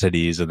different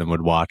cities and then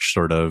would watch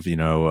sort of,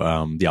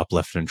 the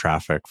uplift in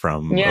traffic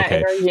from,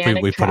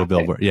 we put a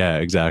billboard. Yeah,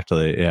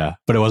 exactly. Yeah.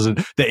 But it wasn't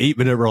the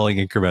 8-minute rolling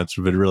increments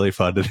would have been really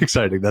fun and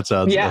exciting. That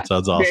sounds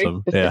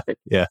awesome. Yeah.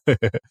 Yeah.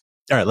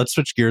 All right, let's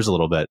switch gears a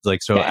little bit.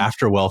 Like, so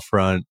after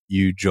Wealthfront,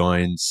 you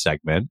joined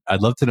Segment.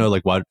 I'd love to know,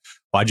 like,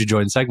 why'd you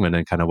join Segment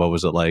and kind of what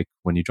was it like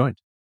when you joined?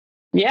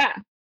 Yeah.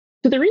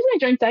 So the reason I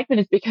joined Segment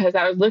is because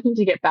I was looking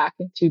to get back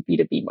into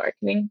B2B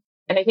marketing.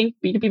 And I think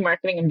B2B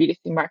marketing and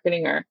B2C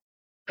marketing are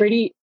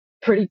pretty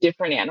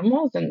different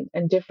animals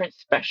and different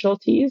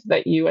specialties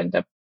that you end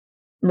up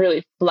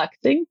really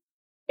flexing.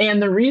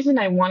 And the reason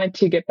I wanted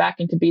to get back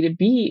into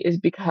B2B is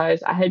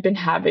because I had been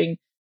having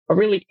a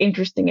really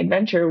interesting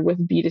adventure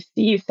with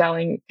B2C,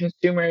 selling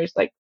consumers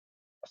like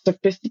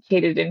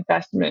sophisticated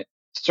investment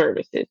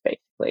services,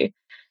 basically.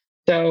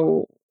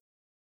 So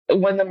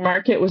when the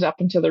market was up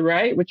and to the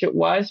right, which it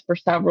was for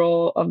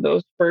several of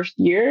those first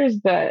years,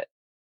 that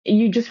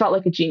you just felt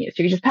like a genius.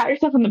 You could just pat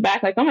yourself on the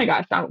back like, oh my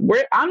gosh,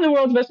 I'm the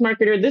world's best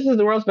marketer. This is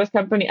the world's best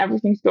company.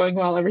 Everything's going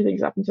well.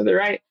 Everything's up and to the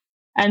right.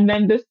 And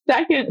then the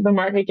second the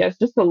market gets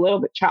just a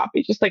little bit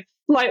choppy, just like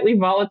slightly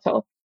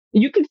volatile,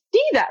 you can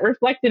see that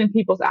reflected in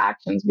people's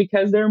actions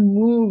because they're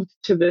moved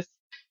to this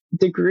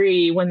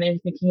degree when they're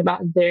thinking about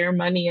their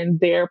money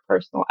and their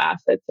personal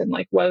assets and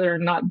like whether or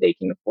not they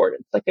can afford it.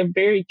 It's like a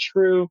very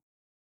true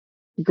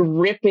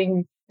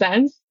gripping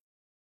sense.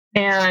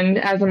 And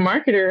as a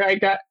marketer, I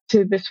got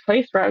to this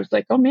place where I was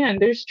like, oh man,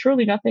 there's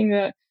truly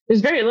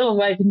there's very little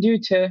that I can do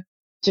to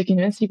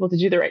convince people to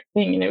do the right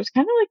thing. And it was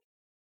kind of like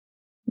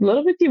a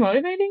little bit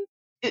demotivating.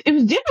 It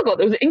was difficult.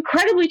 It was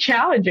incredibly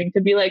challenging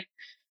to be like,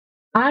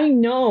 I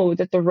know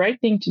that the right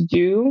thing to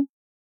do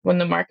when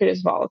the market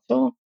is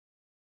volatile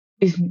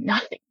is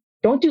nothing.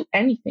 Don't do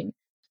anything.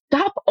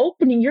 Stop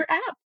opening your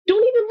app.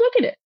 Don't even look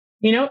at it.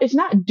 It's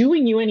not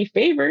doing you any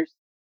favors.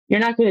 You're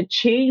not going to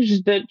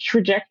change the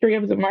trajectory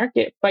of the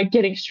market by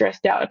getting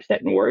stressed out,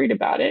 upset, and worried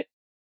about it.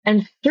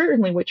 And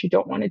certainly what you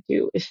don't want to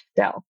do is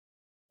sell.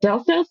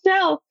 Sell, sell,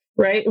 sell.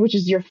 right? Which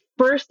is your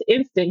first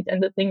instinct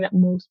and the thing that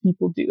most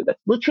people do.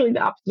 That's literally the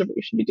opposite of what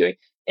you should be doing.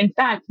 In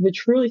fact, the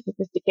truly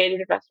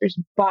sophisticated investors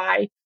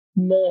buy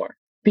more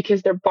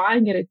because they're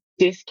buying at a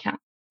discount,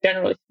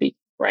 generally speaking,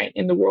 right?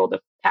 In the world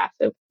of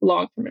passive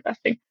long-term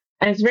investing.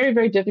 And it's very,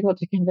 very difficult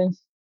to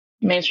convince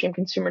mainstream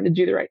consumer to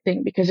do the right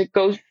thing because it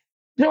goes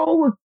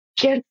so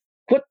against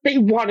what they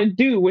want to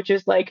do, which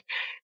is like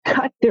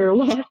cut their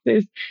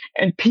losses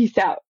and peace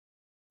out.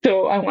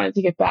 So I wanted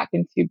to get back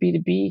into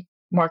B2B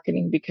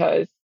marketing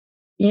because,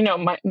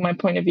 my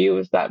point of view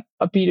is that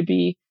a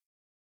B2B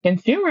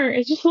consumer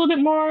is just a little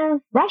bit more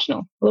rational,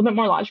 a little bit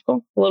more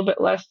logical, a little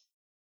bit less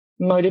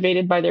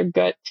motivated by their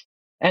gut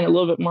and a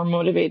little bit more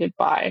motivated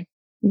by,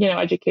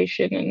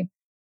 education and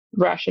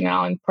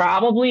rationale. And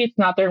probably it's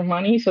not their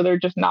money, so they're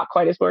just not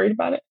quite as worried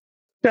about it.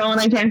 So when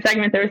I joined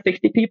Segment, there were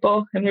 60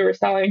 people and we were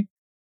selling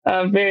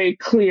a very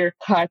clear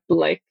cut,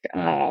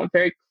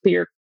 very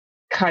clear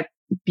cut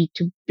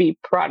B2B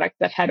product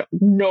that had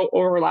no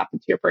overlap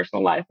into your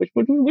personal life,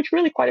 which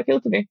really quite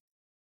appealed to me.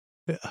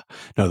 Yeah.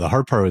 No, the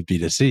hard part with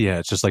B2C,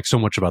 it's just like so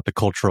much about the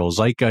cultural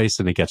zeitgeist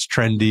and it gets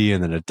trendy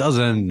and then it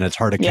doesn't. And it's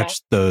hard to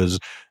catch those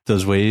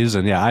waves.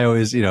 And I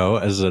always,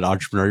 as an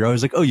entrepreneur, you're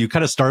always like, oh, you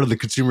kind of start on the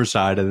consumer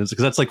side. And it's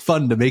because that's like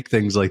fun to make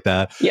things like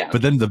that. Yeah.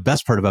 But then the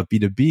best part about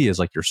B2B is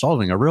like you're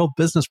solving a real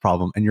business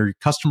problem and your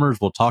customers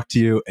will talk to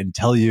you and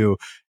tell you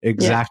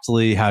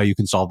exactly how you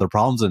can solve their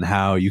problems and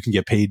how you can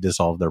get paid to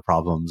solve their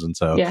problems. And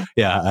so,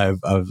 I've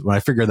when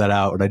I figured that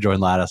out, when I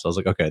joined Lattice, I was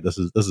like, okay, this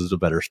is a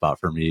better spot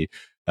for me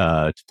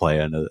to play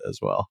in as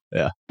well.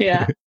 Yeah.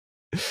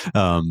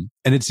 And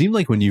it seemed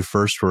like when you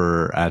first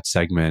were at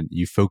Segment,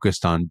 you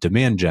focused on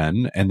demand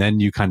gen, and then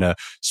you kind of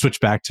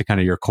switched back to kind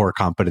of your core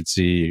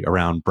competency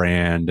around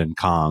brand and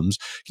comms.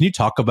 Can you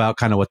talk about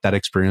kind of what that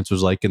experience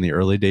was like in the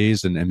early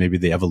days and maybe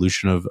the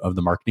evolution of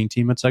the marketing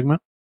team at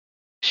Segment?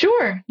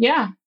 Sure.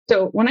 Yeah.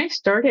 So when I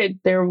started,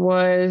 there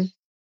was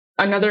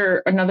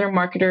another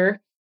marketer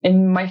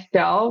and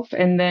myself,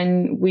 and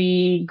then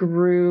we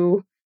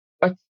grew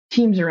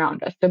teams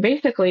around us. So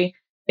basically,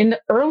 in the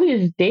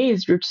earliest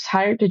days, we were just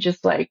hired to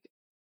just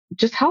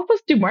help us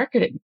do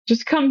marketing.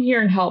 Just come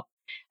here and help.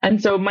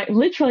 And so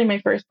literally my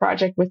first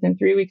project within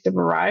 3 weeks of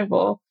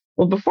arrival,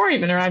 well, before I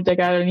even arrived, I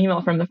got an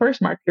email from the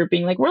first marketer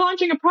being like, we're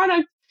launching a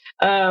product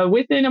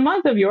within a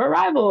month of your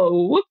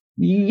arrival. Whoop,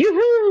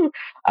 yoo-hoo,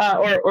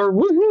 or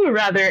woohoo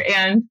rather.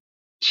 And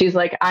she's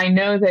like, I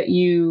know that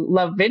you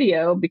love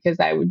video because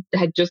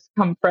had just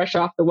come fresh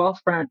off the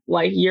Wealthfront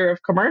year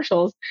of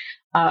commercials.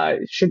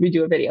 Should we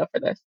do a video for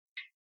this?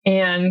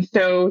 And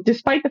so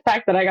despite the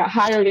fact that I got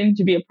hired in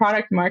to be a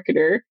product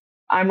marketer,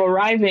 I'm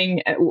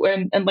arriving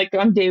and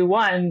on day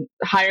one,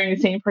 hiring the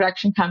same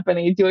production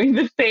company, doing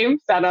the same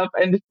setup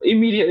and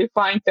immediately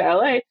flying to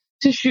LA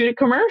to shoot a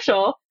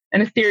commercial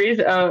and a series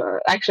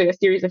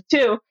of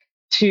two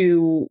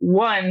to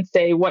one,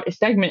 say what is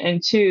Segment,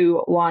 and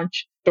two,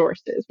 launch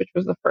Sources, which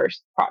was the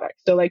first product.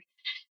 So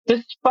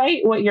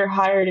despite what you're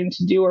hired in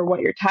to do or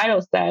what your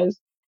title says,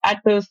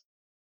 at those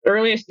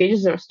earliest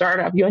stages of a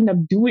startup, you end up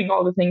doing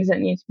all the things that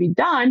need to be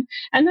done.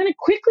 And then it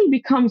quickly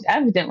becomes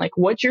evident,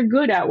 what you're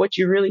good at, what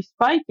you really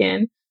spike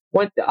in,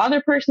 what the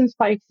other person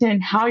spikes in,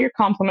 how you're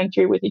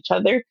complementary with each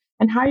other,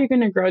 and how you're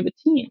going to grow the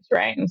teams,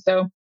 right? And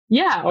so,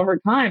 over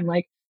time,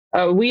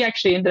 we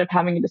actually ended up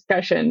having a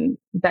discussion,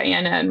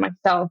 Diana and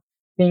myself,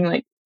 being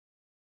like,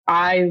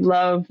 I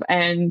love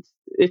and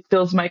it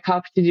fills my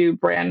cup to do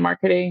brand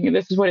marketing.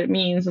 This is what it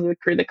means. And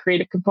the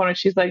creative component.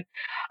 She's like,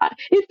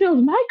 it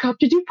fills my cup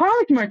to do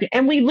product marketing.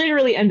 And we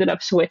literally ended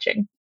up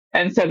switching.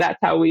 And so that's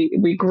how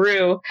we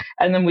grew.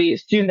 And then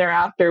soon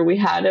thereafter, we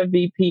had a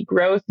VP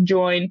growth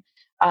join,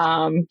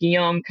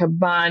 Guillaume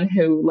Caban,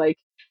 who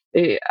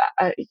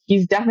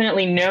he's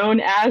definitely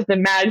known as the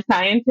mad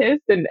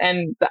scientist.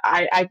 And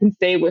I can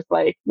say with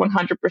 100%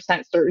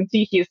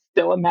 certainty, he is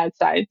still a mad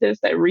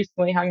scientist. I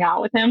recently hung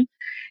out with him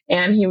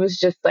and he was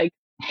just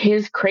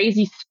his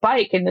crazy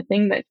spike, and the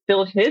thing that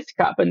filled his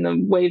cup and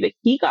the way that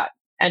he got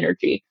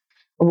energy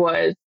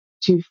was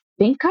to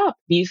think up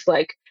these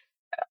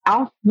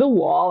off the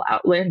wall,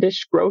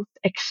 outlandish growth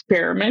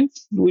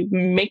experiments. We'd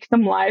make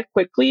them live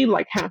quickly.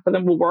 Half of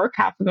them will work,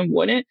 half of them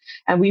wouldn't.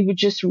 And we would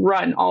just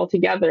run all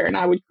together. And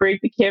I would create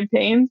the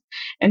campaigns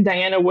and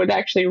Diana would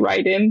actually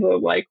write in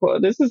well,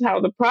 this is how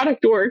the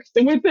product works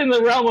within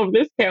the realm of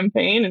this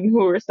campaign and who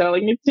we're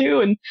selling it to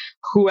and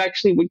who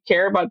actually would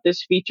care about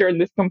this feature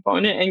and this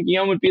component. And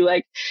Guillaume would be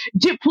like,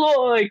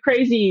 deploy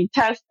crazy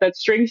test that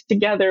strings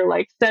together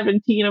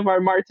 17 of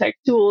our MarTech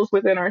tools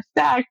within our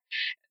stack.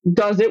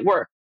 Does it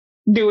work?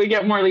 Do we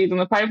get more leads in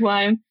the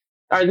pipeline?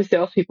 Are the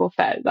salespeople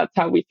fed? That's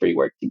how we three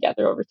work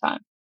together over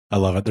time. I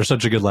love it. There's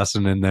such a good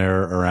lesson in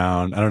there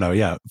around, I don't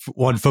know,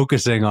 one,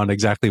 focusing on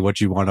exactly what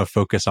you want to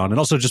focus on, and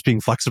also just being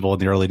flexible in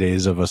the early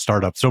days of a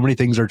startup. So many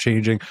things are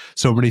changing,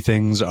 so many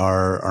things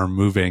are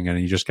moving, and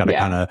you just got to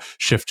kind of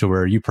shift to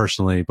where you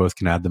personally both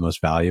can add the most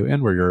value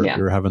and where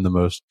you're having the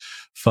most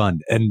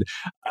fun. And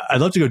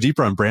I'd love to go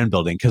deeper on brand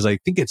building because I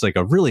think it's a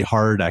really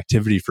hard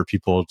activity for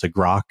people to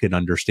grok and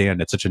understand.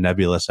 It's such a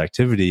nebulous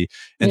activity.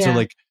 And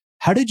so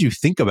how did you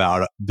think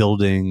about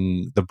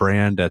building the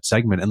brand at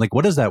Segment? And like,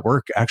 what does that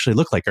work actually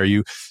look like? Are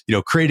you,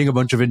 creating a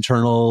bunch of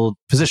internal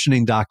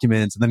positioning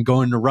documents and then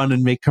going to run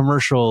and make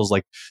commercials?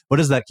 Like, what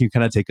is that? Can you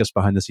kind of take us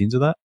behind the scenes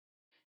of that?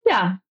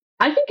 Yeah.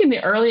 I think in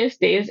the earliest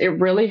days, it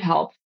really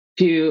helped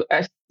to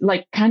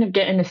like kind of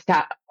get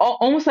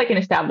almost like an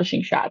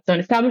establishing shot. So an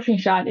establishing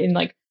shot in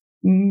like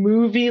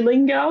movie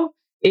lingo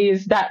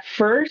is that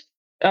first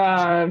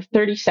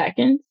 30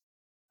 seconds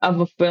of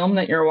a film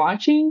that you're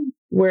watching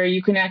where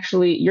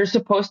you're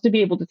supposed to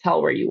be able to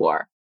tell where you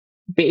are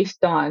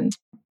based on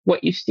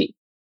what you see.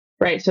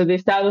 Right. So the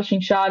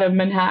establishing shot of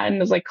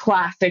Manhattan is like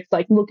classics,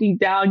 like looking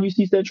down, you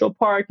see Central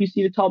Park, you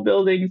see the tall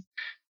buildings.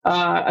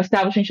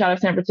 Establishing shot of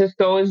San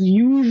Francisco is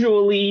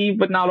usually,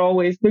 but not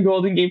always, the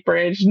Golden Gate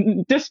Bridge,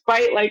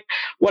 despite like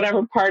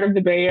whatever part of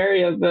the Bay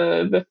Area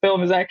the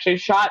film is actually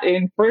shot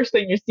in. First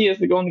thing you see is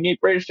the Golden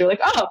Gate Bridge. You're like,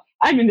 oh,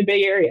 I'm in the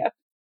Bay Area.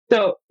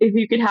 So if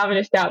you could have an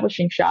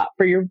establishing shot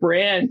for your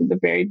brand at the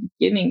very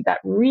beginning, that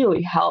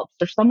really helps.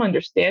 There's some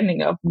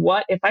understanding of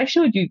what, if I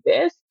showed you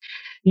this,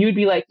 you'd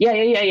be like,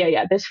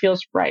 yeah. This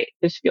feels right.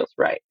 This feels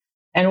right.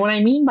 And what I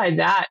mean by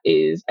that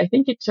is I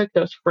think it took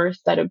those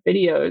first set of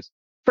videos.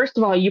 First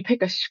of all, you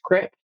pick a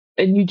script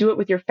and you do it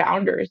with your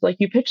founders. Like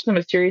you pitch them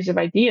a series of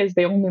ideas.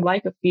 They only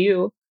like a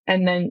few.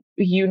 And then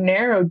you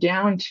narrow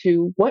down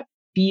to what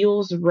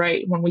feels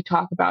right when we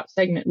talk about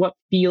Segment, what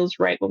feels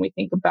right when we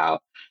think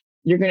about,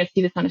 you're going to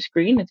see this on a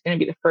screen. It's going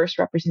to be the first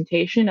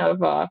representation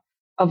of a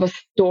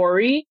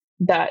story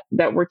that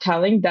we're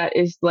telling that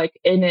is like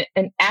an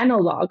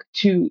analog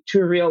to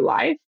real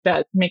life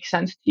that makes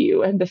sense to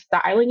you. And the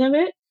styling of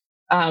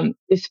it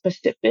is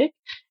specific.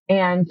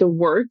 And the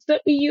words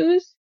that we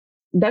use,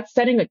 that's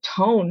setting a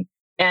tone.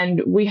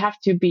 And we have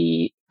to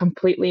be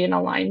completely in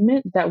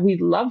alignment that we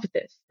love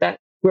this, that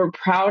we're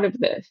proud of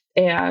this.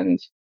 And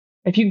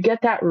if you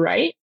get that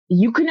right,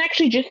 you can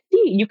actually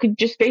you can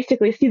just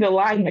basically see the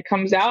line that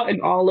comes out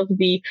and all of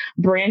the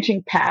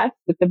branching paths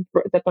that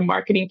the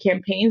marketing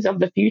campaigns of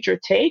the future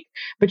take,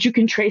 but you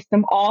can trace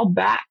them all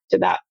back to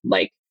that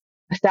like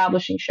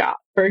establishing shot.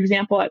 For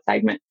example, at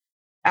Segment,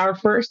 our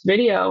first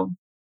video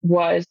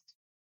was,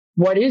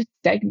 what is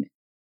Segment?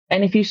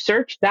 And if you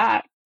search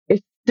that,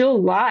 it's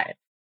still live.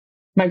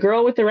 My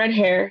girl with the red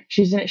hair,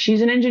 she's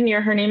an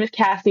engineer. Her name is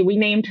Cassie. We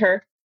named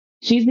her.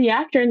 She's the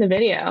actor in the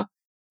video.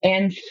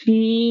 And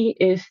she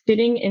is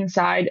sitting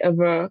inside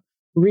of a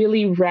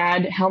really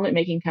rad helmet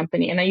making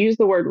company. And I use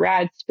the word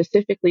rad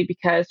specifically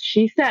because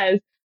she says,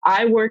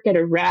 I work at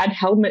a rad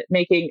helmet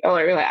making,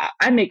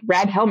 I make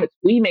rad helmets.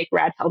 We make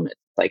rad helmets.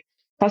 Like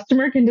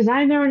customer can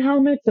design their own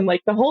helmets. And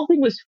like the whole thing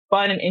was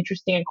fun and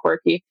interesting and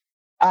quirky.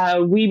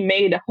 We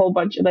made a whole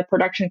bunch of, the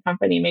production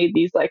company made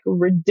these like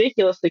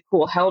ridiculously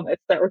cool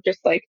helmets that were just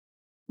like,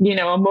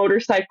 a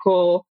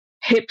motorcycle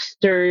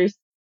hipster's,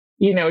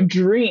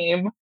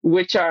 dream,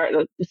 which are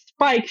the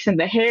spikes and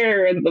the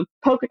hair and the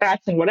polka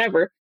dots and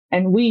whatever.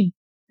 And we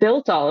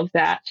built all of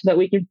that so that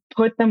we can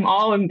put them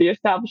all in the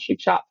establishing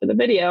shot for the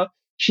video.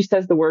 She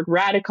says the word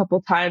rad a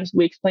couple times.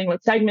 We explain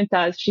what Segment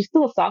does. She's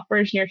still a software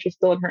engineer. She's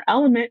still in her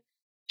element.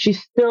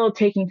 She's still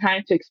taking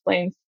time to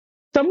explain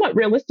somewhat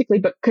realistically,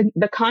 but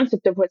the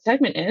concept of what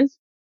Segment is.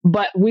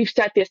 But we've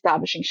set the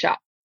establishing shot.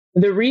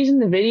 The reason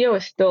the video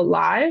is still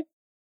live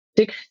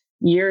 6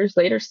 years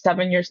later,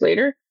 7 years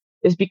later,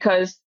 is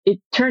because it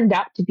turned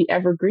out to be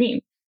evergreen.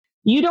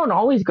 You don't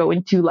always go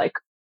into like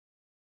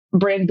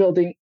brand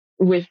building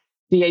with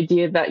the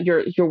idea that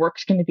your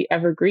work's going to be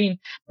evergreen.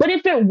 But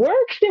if it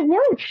works, it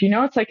works.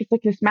 It's like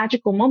this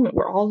magical moment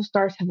where all the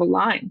stars have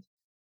aligned.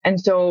 And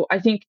so I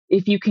think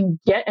if you can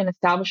get an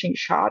establishing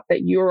shot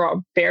that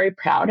you're very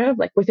proud of,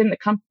 like within the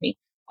company,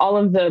 all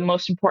of the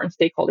most important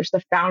stakeholders,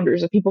 the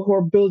founders, the people who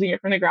are building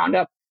it from the ground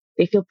up,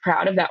 they feel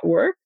proud of that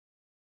work.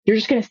 You're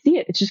just going to see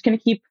it. It's just going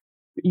to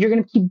you're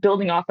going to keep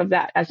building off of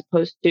that, as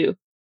opposed to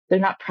they're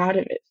not proud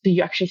of it. So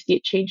you actually see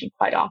it changing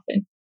quite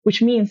often,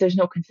 which means there's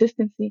no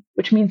consistency,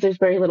 which means there's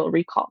very little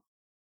recall,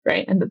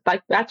 right? And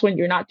that's when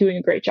you're not doing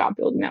a great job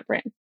building that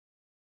brand.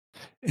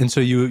 And so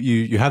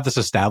you have this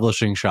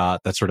establishing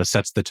shot that sort of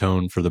sets the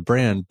tone for the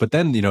brand, but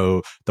then,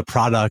 the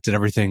product and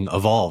everything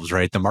evolves,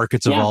 right? The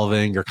market's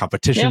evolving, your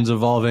competition's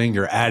evolving,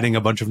 you're adding a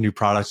bunch of new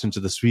products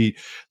into the suite.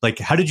 Like,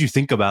 how did you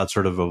think about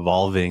sort of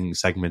evolving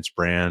Segment's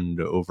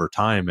brand over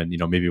time? And,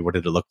 maybe what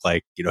did it look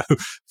like,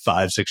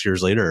 5-6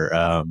 years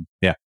later?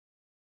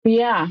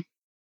 Yeah.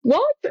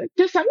 Well,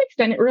 to some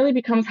extent, it really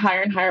becomes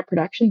higher and higher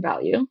production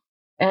value.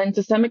 And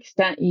to some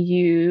extent,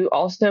 you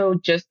also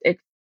just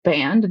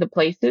expand the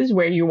places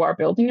where you are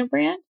building a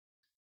brand.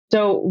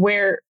 So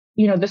where,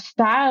 the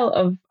style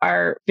of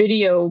our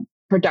video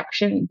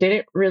production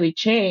didn't really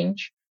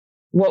change.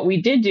 What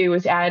we did do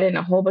is add in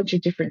a whole bunch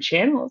of different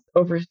channels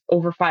over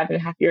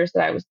 5.5 years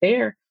that I was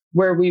there,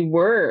 where we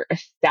were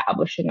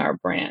establishing our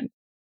brand,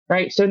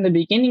 right? So in the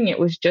beginning, it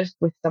was just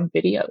with some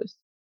videos.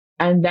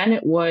 And then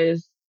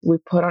we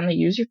put on a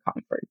user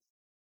conference.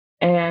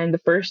 And the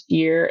first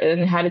year, and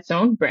it had its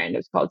own brand. It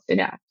was called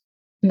Synapse.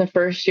 In the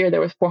first year,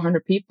 there was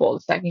 400 people.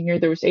 The second year,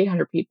 there was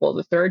 800 people.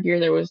 The third year,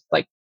 there was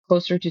like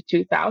closer to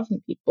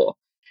 2,000 people.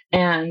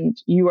 and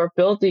you are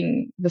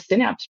building the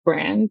Synapse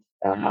brand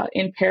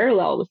in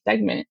parallel with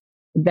Segment,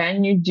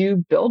 then you do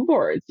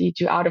billboards, you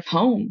do out of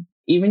home.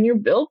 Even your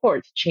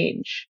billboards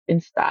change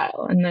in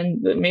style. And then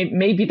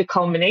maybe the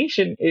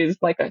culmination is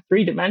like a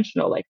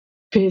 3-dimensional, like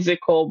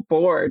physical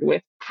board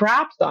with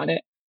props on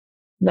it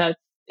that's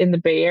in the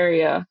Bay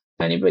Area.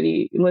 If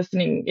anybody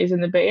listening is in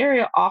the Bay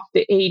Area, off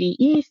the 80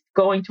 East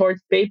going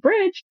towards Bay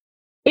Bridge,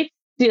 it's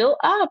still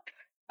up.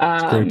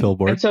 It's a great And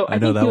billboard. so I I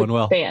know think that you one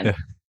well. expand. Yeah.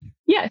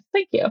 Yes,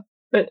 thank you.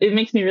 But it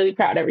makes me really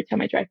proud every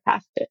time I drive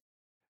past it.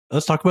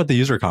 Let's talk about the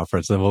user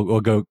conference, then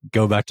we'll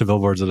go back to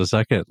billboards in a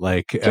second.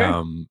 Like,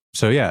 Sure.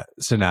 So yeah,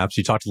 Synapse,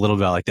 you talked a little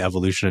about like the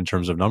evolution in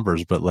terms of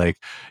numbers, but like,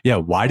 yeah,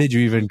 why did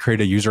you even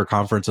create a user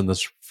conference in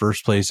this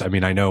first place? I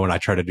mean, I know when I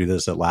try to do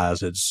this at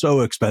Laz, it's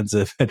so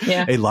expensive and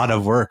a lot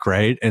of work,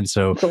 right? And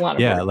so, it's a lot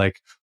of work.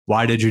 Like,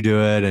 why did you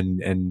do it? And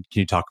can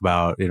you talk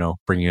about,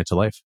 bringing it to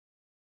life?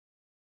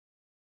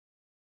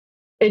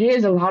 It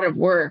is a lot of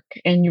work,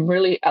 and you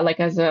really like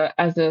as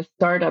a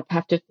startup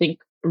have to think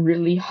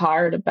really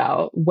hard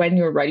about when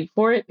you're ready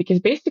for it, because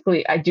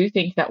basically I do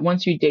think that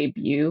once you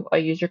debut a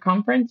user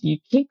conference, you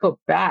can't go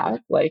back.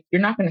 Like,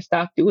 you're not going to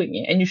stop doing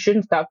it, and you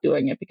shouldn't stop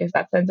doing it, because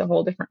that sends a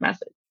whole different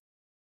message.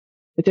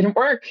 It didn't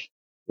work.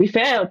 We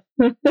failed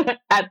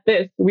at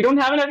this. We don't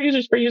have enough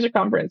users for user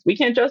conference. We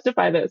can't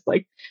justify this.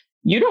 Like,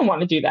 you don't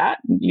want to do that.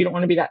 You don't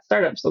want to be that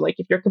startup. So like,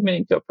 if you're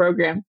committing to a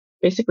program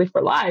basically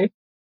for life,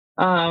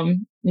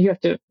 you have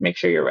to make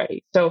sure you're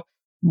ready. So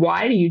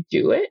why do you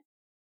do it?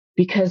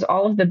 Because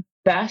all of the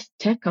best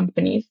tech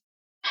companies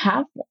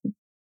have one,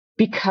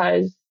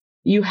 because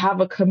you have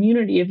a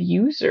community of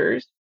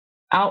users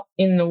out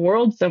in the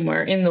world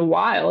somewhere in the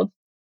wild,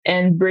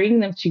 and bring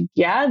them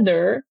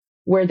together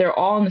where they're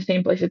all in the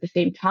same place at the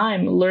same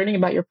time, learning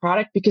about your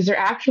product, because they're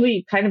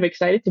actually kind of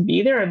excited to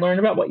be there and learn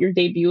about what you're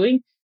debuting.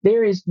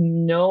 There is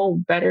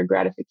no better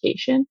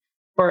gratification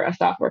for a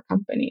software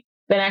company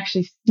than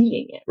actually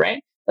seeing it,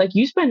 right? Like,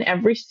 you spend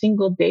every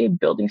single day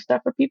building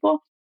stuff for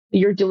people.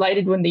 You're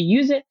delighted when they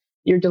use it.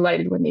 You're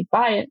delighted when they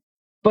buy it.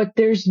 But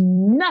there's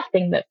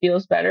nothing that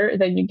feels better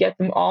than you get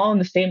them all in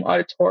the same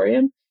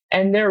auditorium,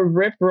 and they're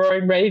rip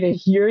roaring ready to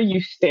hear you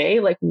say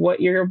like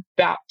what you're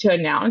about to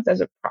announce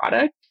as a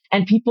product.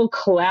 And people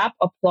clap,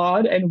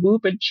 applaud, and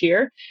whoop and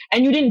cheer.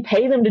 And you didn't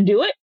pay them to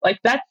do it. Like,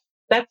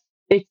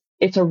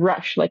 it's a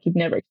rush like you've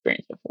never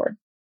experienced before.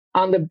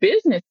 On the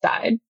business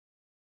side,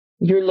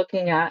 you're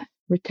looking at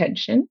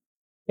retention.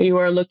 You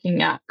are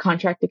looking at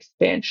contract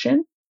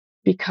expansion,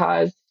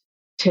 because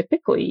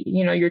typically,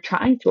 you're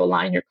trying to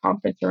align your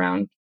conference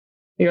around,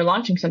 you're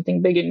launching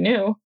something big and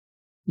new.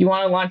 You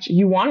want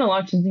to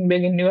launch something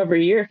big and new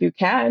every year if you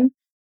can.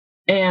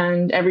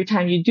 And every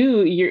time you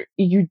do,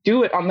 you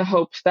do it on the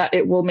hopes that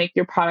it will make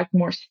your product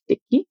more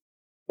sticky,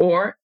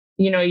 or,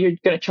 you're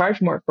going to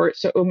charge more for it.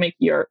 So it will make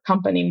your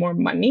company more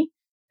money.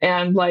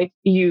 And like,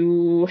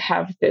 you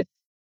have this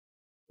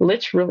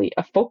literally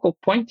a focal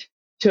point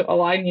to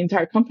align the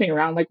entire company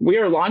around. Like, we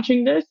are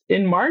launching this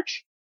in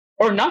March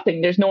or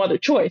nothing. There's no other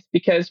choice,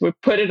 because we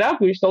put it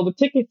up, we sold the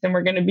tickets, and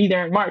we're going to be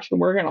there in March, and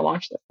we're going to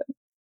launch this thing,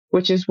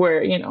 which is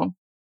where,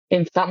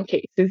 in some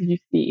cases you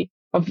see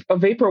a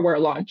vaporware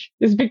launch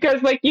is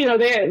because like,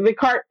 the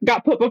cart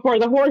got put before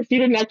the horse. You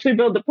didn't actually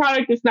build the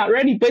product. It's not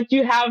ready, but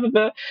you have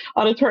the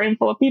auditorium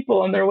full of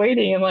people and they're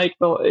waiting, and like,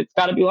 well, it's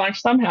got to be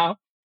launched somehow.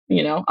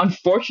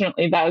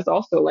 Unfortunately, that is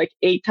also like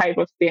a type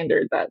of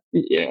standard that,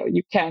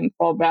 you can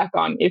fall back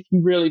on if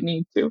you really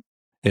need to.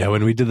 Yeah,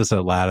 when we did this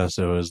at Lattice,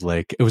 it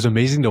was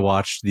amazing to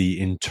watch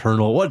the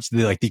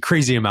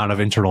crazy amount of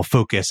internal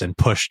focus and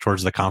push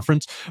towards the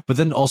conference, but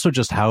then also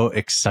just how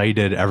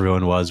excited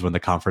everyone was when the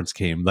conference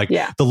came. Like,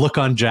 the look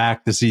on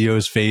Jack, the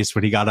CEO's face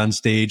when he got on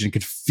stage and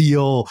could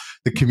feel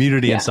the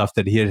community and stuff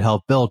that he had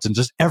helped build, and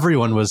just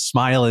everyone was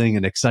smiling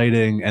and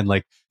exciting. And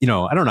like, I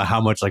don't know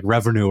how much like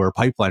revenue or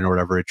pipeline or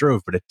whatever it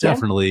drove, but it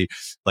definitely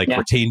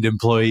retained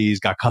employees,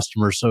 got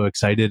customers so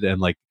excited.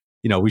 And like,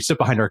 we sit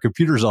behind our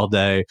computers all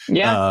day.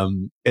 Yeah.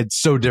 It's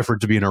so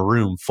different to be in a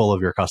room full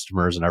of your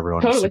customers and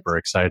everyone is super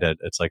excited.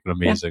 It's like an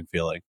amazing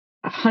feeling.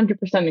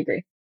 100%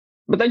 agree.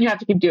 But then you have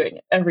to keep doing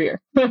it every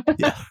year.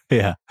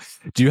 Yeah.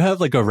 Do you have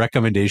like a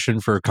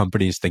recommendation for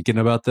companies thinking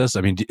about this?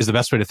 I mean, is the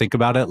best way to think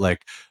about it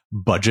like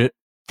budget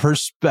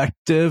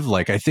perspective?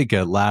 Like, I think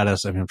at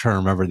Lattice, I'm trying to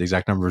remember the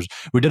exact numbers.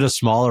 We did a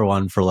smaller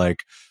one for like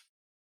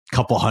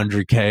couple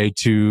 $100K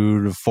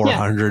to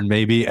 400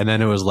 maybe, and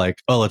then it was like,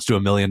 oh, let's do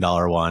 $1 million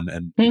one,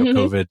 and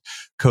COVID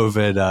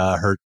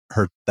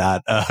hurt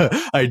that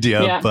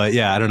idea. But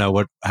I don't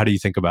know, how do you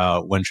think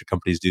about when should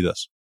companies do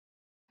this?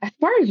 As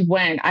far as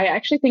when, I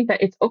actually think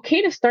that it's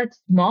okay to start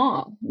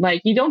small.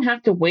 Like, you don't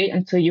have to wait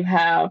until you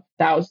have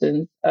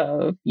thousands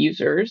of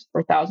users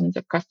or thousands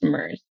of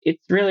customers.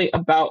 It's really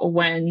about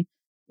when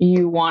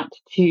you want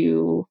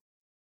to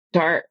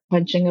start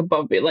punching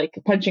above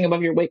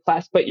your weight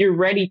class, but you're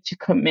ready to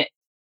commit.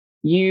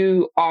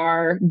 You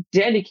are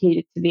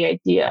dedicated to the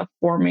idea of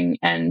forming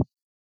and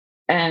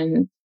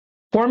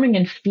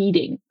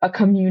feeding a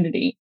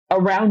community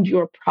around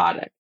your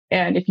product.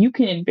 And if you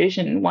can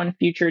envision one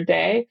future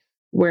day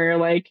where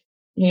like,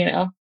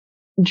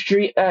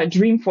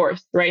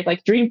 Dreamforce, right?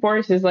 Like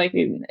Dreamforce is like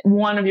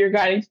one of your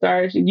guiding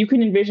stars. You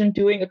can envision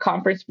doing a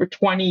conference for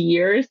 20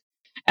 years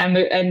and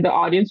the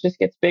audience just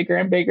gets bigger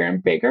and bigger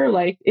and bigger.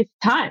 Like it's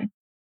time,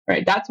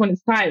 right? That's when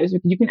it's time, is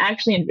you can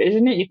actually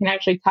envision it. You can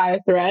actually tie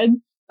a thread,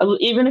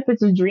 even if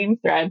it's a dream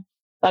thread.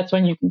 That's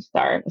when you can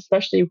start,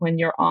 especially when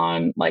you're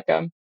on like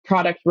a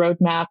product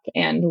roadmap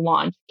and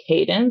launch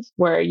cadence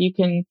where you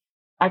can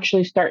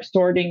actually start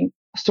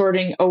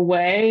sorting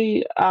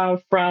away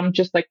from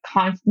just like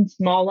constant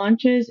small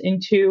launches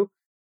into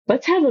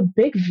let's have a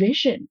big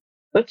vision.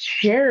 Let's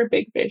share a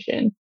big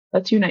vision.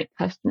 Let's unite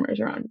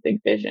customers around a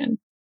big vision.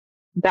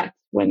 That's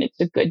when it's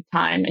a good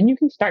time. And you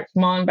can start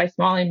small. And by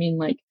small, I mean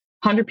like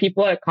 100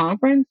 people at a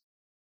conference,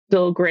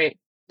 still great,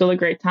 still a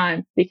great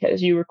time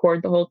because you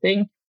record the whole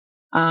thing.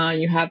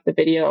 You have the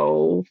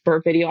video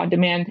for video on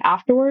demand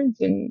afterwards,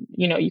 and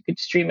you could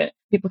stream it.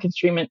 People can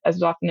stream it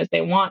as often as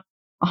they want.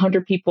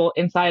 100 people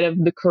inside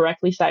of the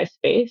correctly sized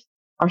space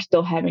are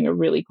still having a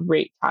really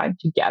great time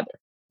together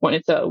when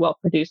it's a well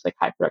produced, like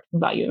high production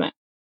value event.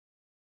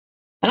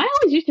 And I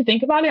always used to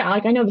think about it.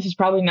 Like I know this is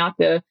probably not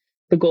the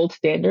gold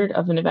standard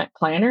of an event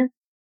planner,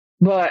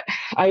 but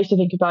I used to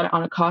think about it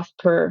on a cost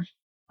per.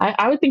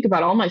 I would think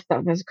about all my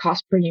stuff as a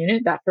cost per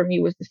unit. That for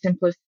me was the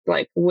simplest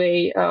like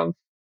way of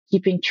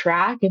keeping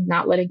track and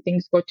not letting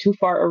things go too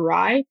far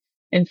awry.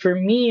 And for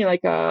me,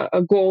 like a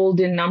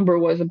golden number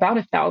was about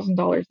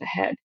 $1,000 a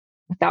head,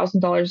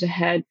 $1,000 a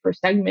head per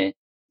segment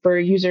for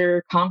a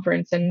user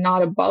conference, and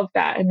not above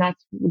that. And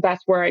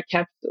that's where I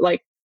kept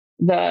like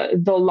the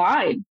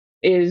line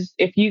is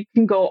if you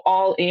can go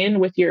all in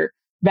with your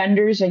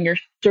vendors and your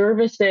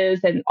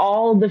services and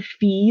all the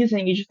fees,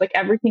 and you just like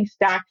everything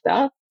stacks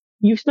up,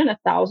 you spent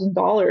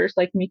 $1,000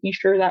 like making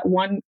sure that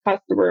one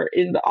customer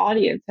in the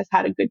audience has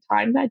had a good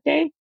time that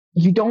day.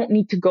 You don't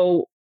need to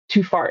go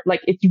too far. Like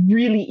it's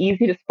really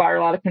easy to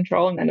spiral out of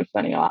control and end up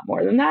spending a lot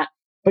more than that,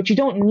 but you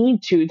don't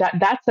need to.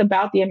 That's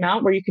about the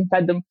amount where you can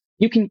fed them.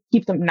 You can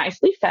keep them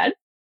nicely fed.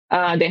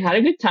 They had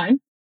a good time,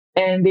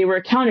 and they were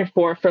accounted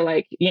for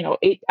like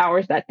 8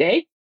 hours that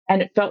day,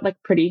 and it felt like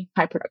pretty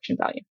high production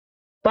value.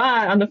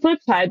 But on the flip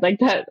side, like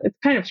that, it's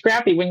kind of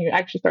scrappy when you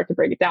actually start to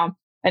break it down.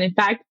 And in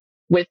fact,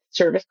 with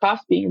service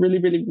costs being really,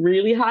 really,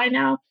 really high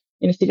now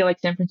in a city like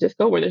San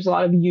Francisco, where there's a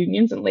lot of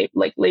unions and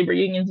labor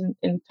unions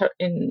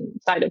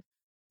inside of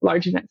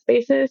large event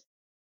spaces,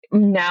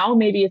 now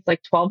maybe it's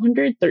like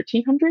 $1,200,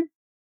 $1,300,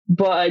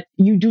 but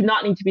you do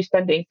not need to be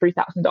spending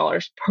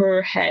 $3,000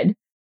 per head.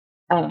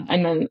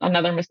 And then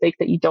another mistake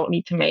that you don't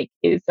need to make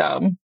is,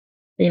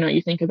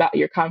 you think about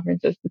your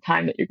conference as the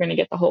time that you're going to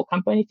get the whole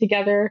company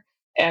together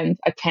and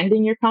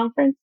attending your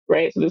conference,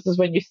 right? So this is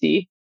when you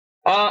see,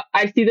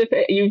 I see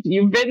that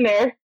you've been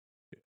there.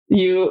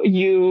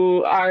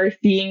 You are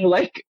seeing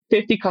like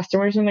 50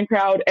 customers in the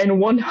crowd and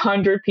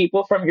 100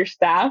 people from your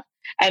staff.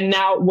 And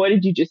now what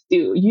did you just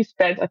do? You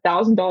spent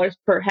 $1,000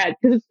 per head,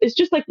 because it's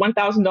just like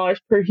 $1,000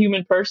 per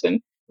human person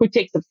who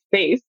takes up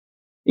space.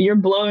 You're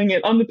blowing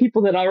it on the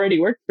people that already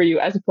work for you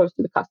as opposed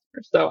to the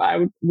customers.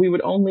 So we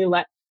would only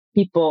let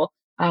people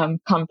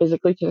come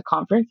physically to the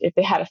conference if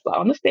they had a slot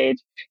on the stage,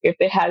 if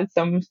they had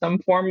some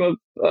form of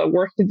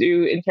work to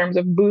do in terms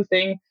of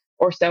boothing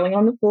or selling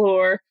on the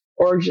floor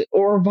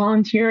or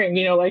volunteering,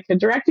 like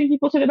directing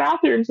people to the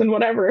bathrooms and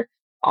whatever,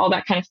 all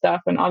that kind of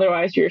stuff. And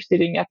otherwise, you're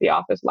sitting at the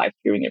office live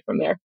streaming it from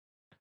there.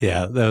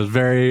 Yeah, that was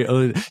very,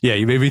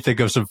 you made me think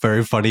of some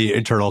very funny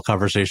internal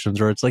conversations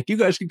where it's like, you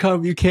guys can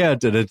come, you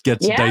can't, and it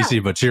gets dicey,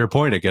 but to your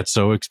point, it gets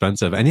so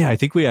expensive. And yeah, I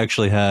think we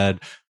actually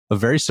had a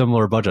very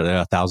similar budget,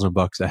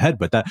 $1,000 a head.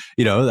 But that,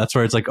 that's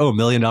where it's like, $1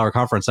 million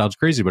conference sounds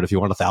crazy. But if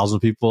you want 1,000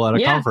 people at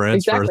a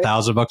conference for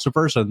 $1,000 a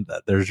person,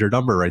 there's your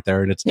number right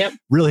there. And it's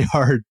really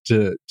hard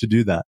to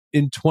do that.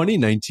 In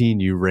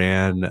 2019, you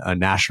ran a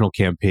national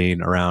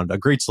campaign around a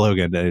great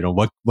slogan,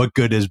 what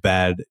good is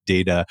bad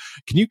data.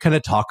 Can you kind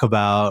of talk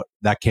about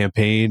that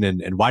campaign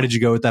and why did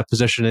you go with that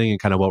positioning and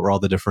kind of what were all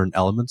the different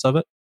elements of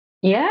it?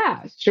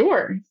 Yeah,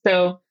 sure.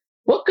 So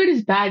what good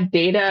is bad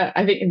data?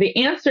 I think the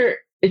answer,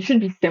 it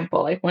should be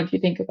simple. Like once you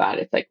think about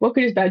it, it's like, what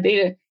good is bad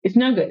data? It's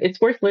no good. It's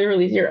worth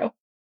literally zero.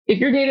 If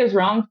your data is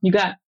wrong, you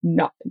got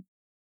nothing.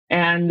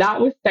 And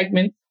that was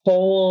Segment's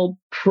whole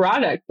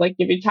product. Like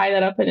if you tie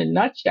that up in a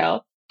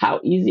nutshell, how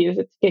easy is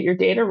it to get your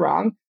data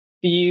wrong?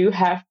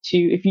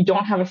 If you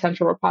don't have a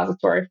central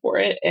repository for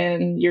it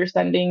and you're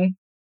sending,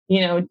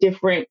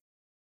 different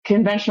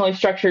conventionally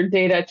structured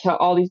data to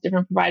all these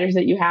different providers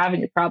that you have,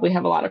 and you probably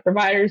have a lot of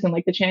providers, and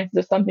like the chances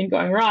of something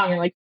going wrong are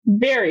like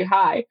very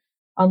high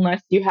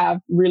unless you have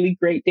really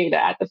great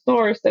data at the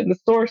source, and the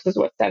source is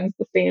what sends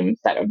the same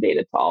set of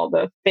data to all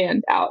the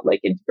fanned out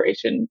like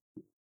integration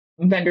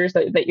vendors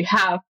that you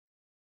have.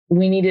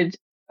 We needed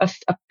a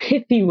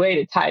pithy way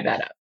to tie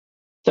that up.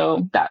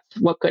 So that's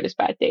what good is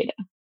bad data.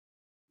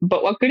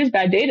 But what good is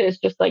bad data is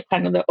just like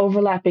kind of the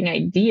overlapping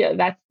idea.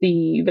 That's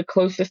the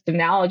closest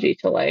analogy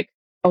to like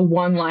a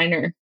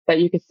one-liner that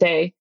you could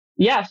say,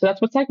 yeah, so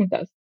that's what Segment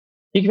does.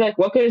 You could be like,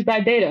 what good is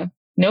bad data?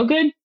 No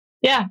good?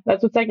 Yeah,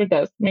 that's what Segment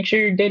does. Make sure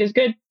your data is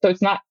good so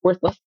it's not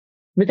worthless.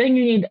 But then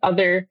you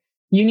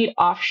need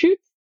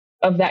offshoots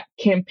of that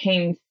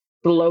campaign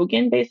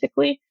slogan,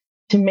 basically,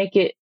 to make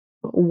it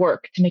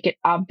work, to make it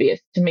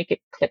obvious, to make it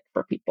click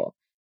for people.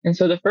 And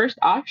so the first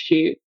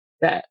offshoot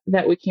that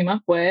we came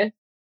up with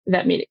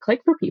that made it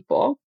click for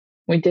people,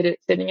 we did it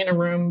sitting in a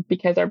room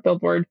because our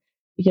billboard,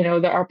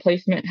 our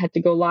placement had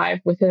to go live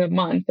within a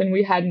month, and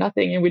we had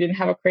nothing, and we didn't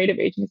have a creative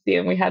agency,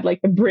 and we had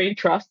like the brain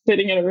trust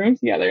sitting in a room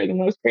together, the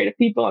most creative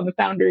people and the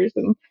founders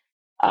and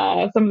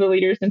some of the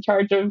leaders in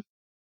charge of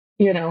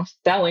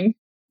selling,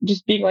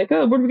 just being like,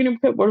 oh, what are we going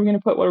to put? What are we going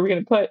to put? What are we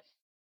going to put?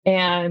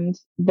 And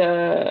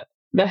the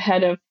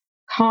head of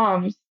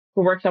comms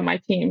who worked on my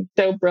team,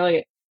 so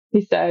brilliant,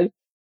 he said,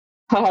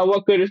 haha,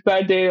 what good is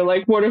bad data?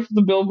 Like, what if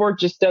the billboard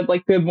just said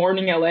like, good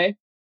morning, LA?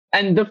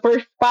 And the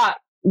first spot,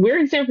 we're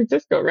in San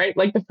Francisco, right?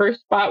 Like the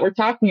first spot we're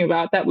talking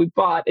about that we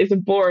bought is a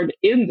board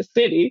in the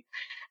city.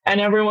 And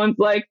everyone's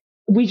like,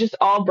 we just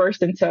all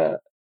burst into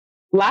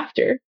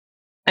laughter.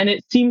 And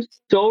it seems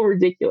so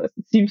ridiculous.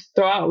 It seems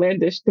so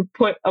outlandish to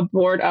put a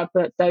board up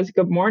that says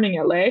good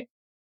morning, LA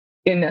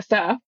in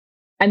SF.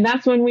 And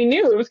that's when we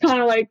knew it was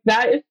kind of like,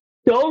 that is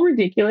so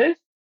ridiculous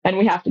and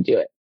we have to do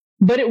it.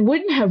 But it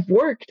wouldn't have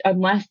worked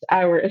unless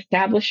our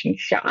establishing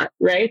shot,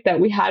 right, that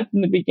we had from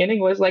the beginning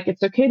was like,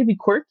 it's okay to be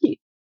quirky.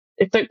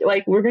 It's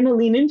like we're going to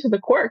lean into the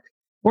quirk.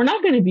 We're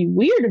not going to be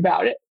weird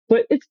about it,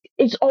 but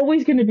it's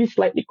always going to be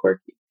slightly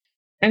quirky.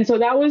 And so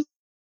that was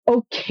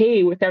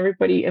okay with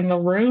everybody in the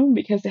room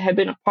because it had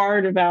been a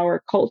part of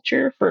our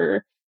culture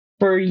for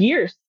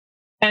years.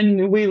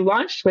 And we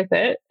launched with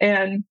it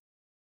and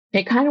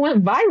it kind of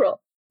went viral.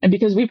 And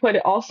because we put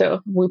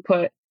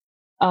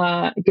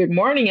Good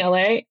Morning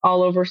LA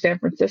all over San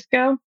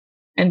Francisco.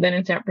 And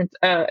then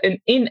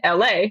in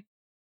LA,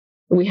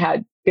 we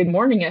had Good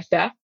Morning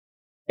SF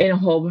in a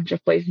whole bunch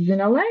of places in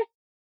LA.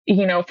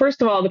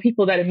 First of all, the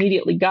people that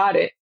immediately got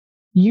it,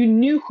 you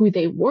knew who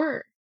they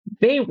were.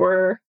 They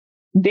were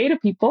data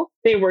people,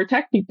 they were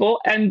tech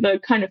people, and the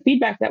kind of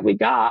feedback that we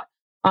got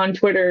on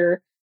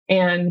Twitter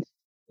and,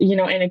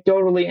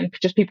 anecdotally and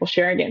just people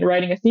sharing it and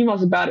writing us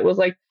emails about it was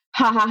like,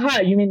 ha ha ha,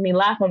 you made me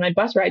laugh on my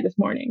bus ride this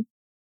morning.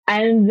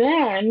 And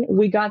then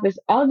we got this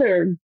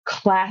other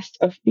class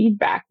of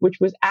feedback, which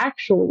was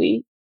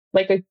actually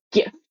like a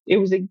gift. It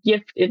was a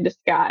gift in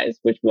disguise,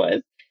 which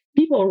was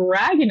people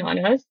ragging on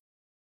us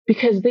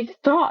because they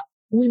thought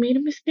we made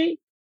a mistake.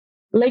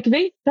 Like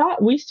they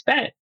thought we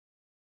spent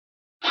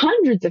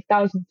hundreds of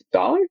thousands of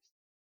dollars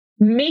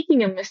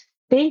making a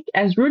mistake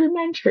as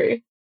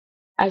rudimentary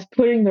as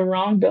putting the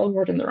wrong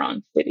billboard in the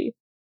wrong city.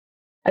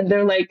 And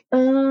they're like,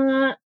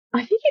 I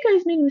think you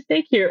guys made a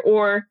mistake here.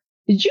 Or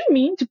did you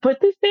mean to put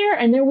this there?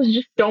 And there was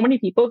just so many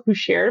people who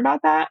shared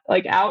about that,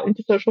 like out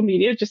into social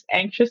media, just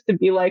anxious to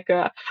be like,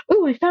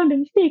 oh, I found a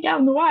mistake out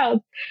in the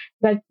wild.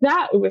 That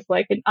was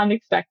like an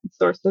unexpected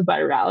source of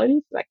virality.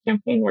 So that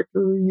campaign worked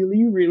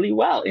really, really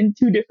well in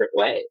two different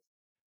ways.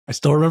 I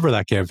still remember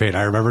that campaign.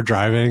 I remember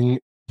driving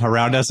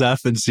around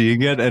SF and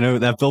seeing it,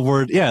 and that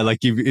billboard,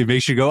 it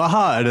makes you go,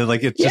 aha, and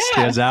it just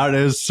stands out. It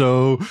is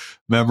so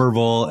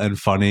memorable and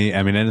funny.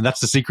 I mean, and that's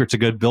the secret to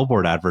good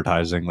billboard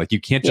advertising. Like you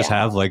can't just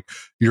have like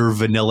your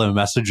vanilla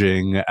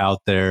messaging out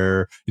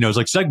there. It's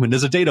like Segment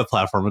is a data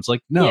platform. It's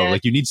like, no,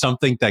 like you need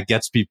something that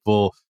gets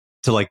people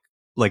to like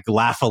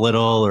laugh a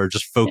little or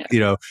just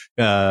while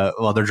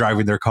they're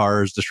driving their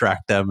cars,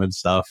 distract them and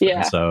stuff.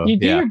 Yeah. And so you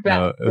do your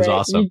best. it was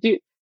awesome. You do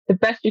the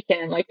best you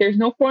can. Like there's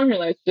no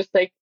formula. It's just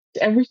like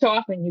every so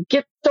often you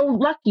get so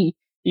lucky.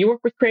 You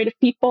work with creative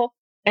people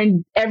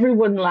and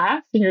everyone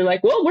laughs and you're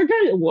like, well, we're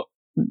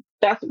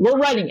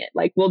running it.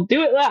 Like we'll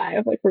do it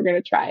live. Like we're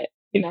going to try it,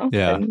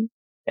 Yeah. And,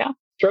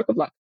 stroke of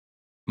luck.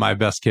 My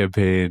best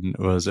campaign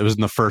was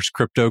in the first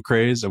crypto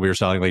craze, and we were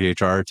selling like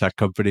HR tech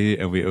company,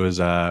 and we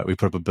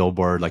put up a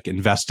billboard like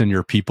invest in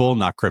your people,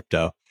 not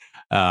crypto.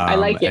 I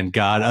like it. And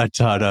got a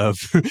ton of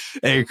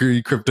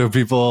angry crypto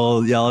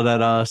people yelling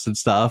at us and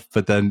stuff.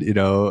 But then,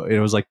 it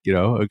was like,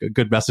 a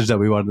good message that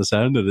we wanted to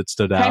send, and it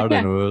stood out,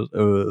 and it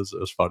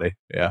was funny.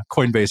 Yeah.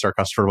 Coinbase, our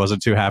customer,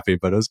 wasn't too happy,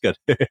 but it was good.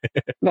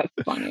 That's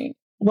funny.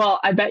 Well,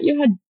 I bet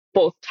you had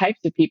both types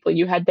of people.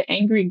 You had the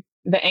angry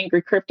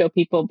crypto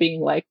people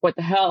being like, what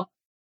the hell?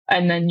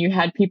 And then you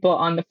had people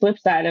on the flip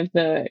side of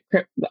the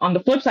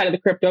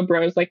crypto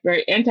bros, like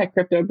very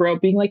anti-crypto bro,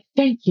 being like,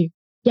 thank you.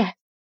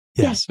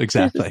 Yes,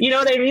 exactly. You know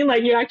what I mean?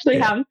 Like you actually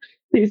have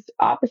these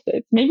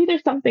opposites. Maybe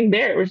there's something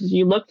there, which is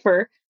you look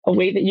for a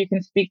way that you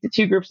can speak to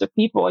two groups of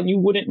people and you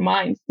wouldn't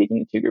mind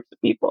speaking to two groups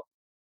of people.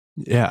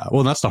 Yeah.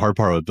 Well, that's the hard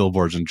part with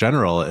billboards in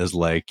general is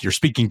like you're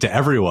speaking to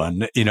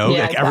everyone,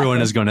 exactly.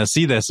 Everyone is going to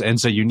see this. And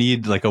so you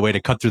need like a way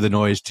to cut through the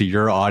noise to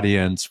your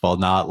audience while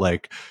not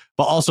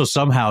but also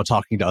somehow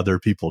talking to other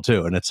people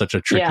too. And it's such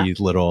a tricky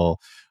little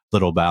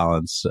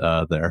balance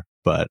there.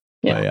 But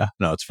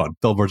no, it's fun.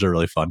 Billboards are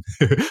really fun.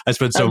 I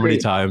spent so many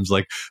times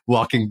like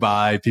walking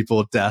by people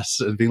at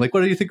desks and being like,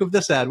 what do you think of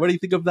this ad? What do you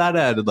think of that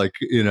ad? And like,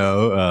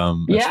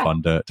 it's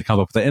fun to come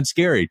up with it, and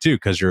scary too,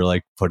 because you're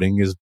like putting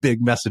his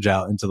big message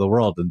out into the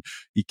world and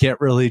you can't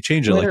really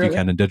change it like you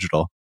can in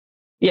digital.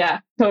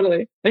 Yeah,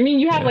 totally. I mean,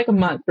 you have like a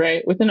month,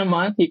 right? Within a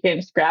month, you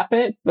can scrap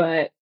it,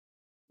 but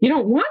You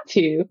don't want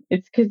to.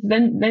 It's because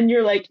then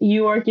you're like,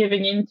 you are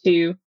giving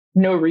into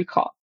no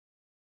recall.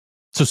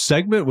 So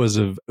Segment was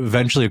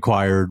eventually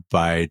acquired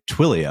by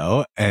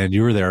Twilio, and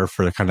you were there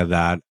for kind of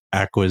that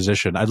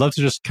acquisition. I'd love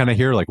to just kind of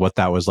hear like what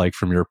that was like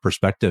from your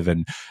perspective,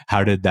 and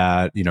how did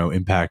that,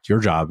 impact your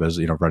job as,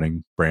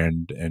 running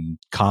brand and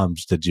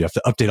comms? Did you have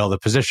to update all the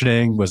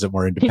positioning? Was it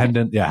more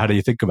independent? Yeah. How do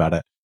you think about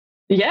it?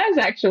 Yes,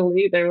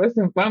 actually, there was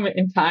a moment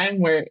in time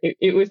where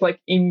it was like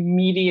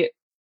immediate.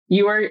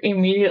 You are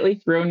immediately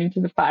thrown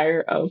into the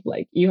fire of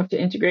like, you have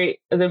to integrate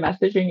the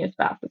messaging as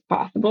fast as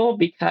possible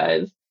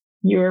because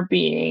you're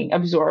being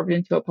absorbed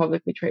into a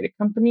publicly traded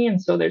company.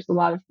 And so there's a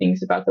lot of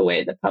things about the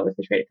way that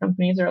publicly traded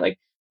companies are like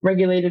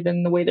regulated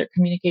and the way their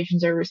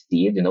communications are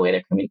received and the way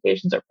their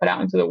communications are put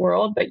out into the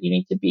world that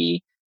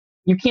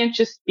you can't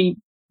just be,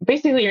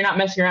 basically you're not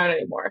messing around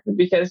anymore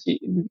because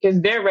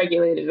they're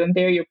regulated and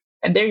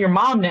they're your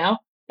mom now.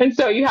 And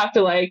so you have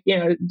to like,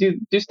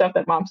 do stuff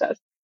that mom says.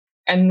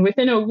 And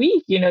within a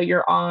week,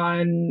 you're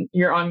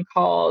on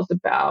calls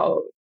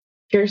about,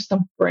 here's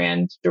some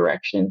brand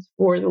directions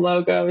for the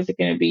logo. Is it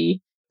going to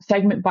be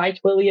Segment by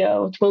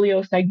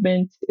Twilio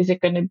Segment? Is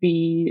it going to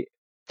be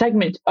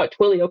Segment,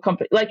 Twilio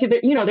company? Like,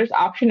 there's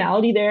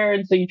optionality there.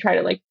 And so you try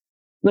to like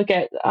look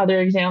at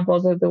other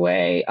examples of the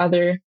way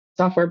other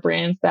software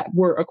brands that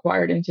were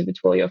acquired into the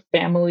Twilio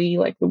family,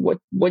 like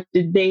what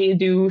did they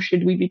do?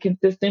 Should we be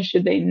consistent?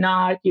 Should they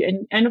not?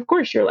 And of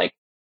course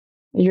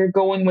you're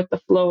going with the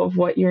flow of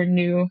what your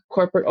new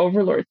corporate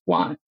overlords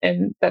want.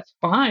 And that's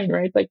fine,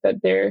 right? Like that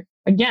they're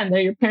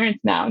your parents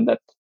now.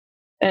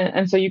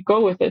 And so you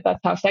go with it. That's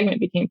how Segment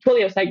became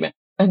Twilio Segment.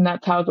 And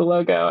that's how the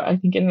logo, I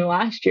think in the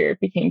last year,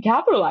 became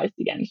capitalized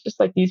again. It's just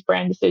like these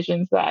brand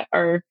decisions that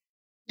are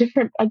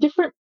a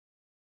different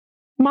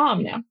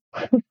mom now.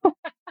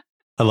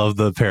 I love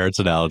the parents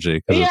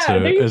analogy because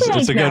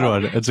it's a good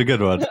one. It's a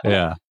good one.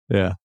 Yeah.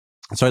 Yeah.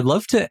 So I'd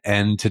love to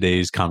end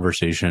today's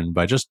conversation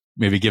by just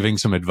maybe giving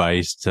some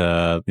advice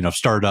to,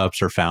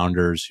 startups or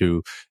founders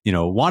who,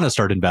 want to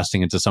start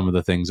investing into some of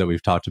the things that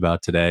we've talked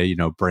about today,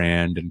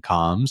 brand and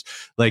comms.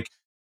 Like,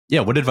 yeah,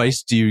 what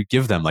advice do you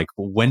give them? Like,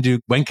 when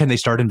can they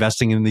start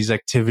investing in these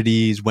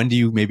activities? When do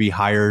you maybe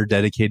hire a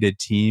dedicated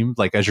team?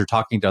 Like, as you're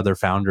talking to other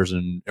founders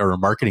or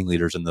marketing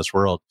leaders in this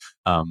world,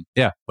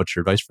 what's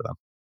your advice for them?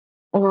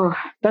 Oh,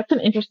 that's an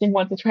interesting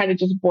one to try to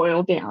just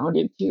boil down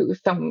into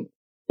some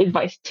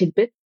advice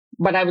tidbits.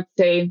 But I would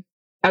say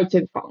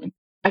the following.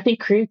 I think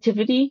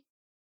creativity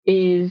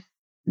is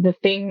the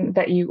thing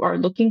that you are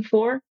looking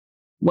for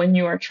when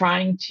you are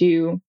trying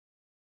to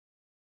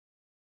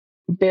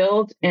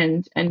build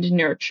and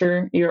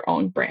nurture your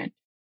own brand.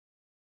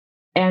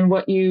 And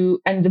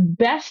the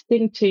best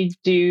thing to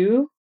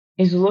do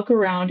is look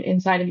around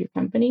inside of your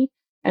company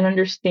and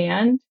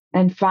understand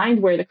and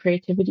find where the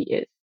creativity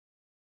is.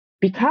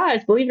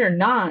 Because believe it or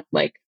not,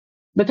 like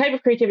the type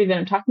of creativity that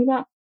I'm talking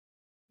about,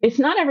 it's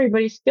not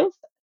everybody's skill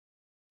set.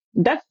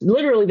 That's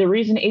literally the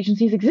reason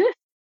agencies exist.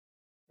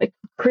 Like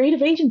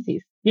creative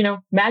agencies,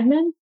 Mad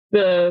Men,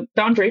 the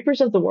Don Drapers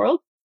of the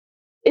world.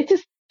 It's a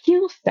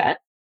skill set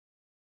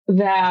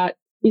that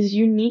is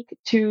unique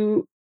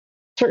to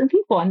certain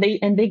people, and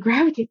they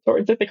gravitate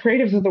towards it. The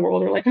creatives of the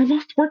world are like, I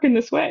must work in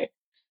this way.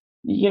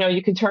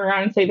 You could turn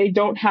around and say they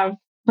don't have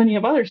plenty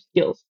of other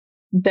skills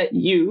that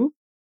you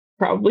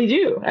probably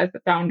do as a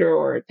founder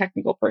or a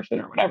technical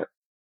person or whatever.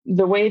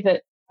 The way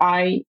that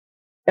I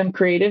am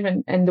creative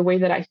and the way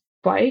that I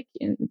spike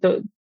in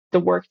the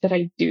work that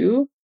I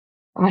do,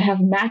 I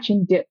have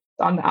matching dips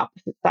on the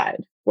opposite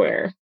side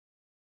where,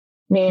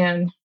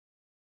 man,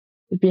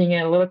 being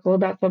analytical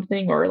about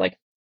something or like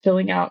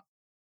filling out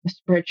a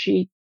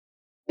spreadsheet,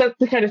 that's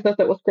the kind of stuff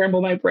that will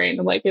scramble my brain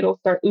and like it'll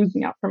start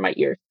oozing out from my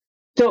ears.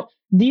 So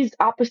these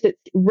opposites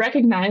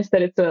recognize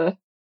that it's a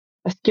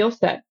skill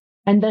set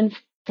and then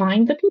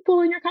find the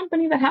people in your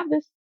company that have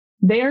this.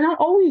 They are not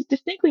always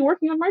distinctly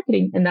working on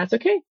marketing, and that's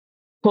okay.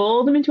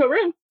 Pull them into a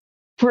room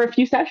for a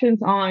few sessions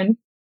on,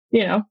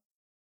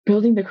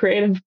 building the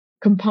creative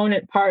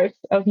component parts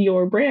of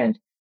your brand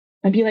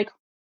and be like,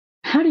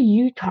 how do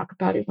you talk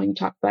about it when you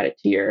talk about it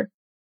to your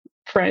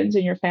friends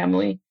and your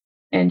family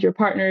and your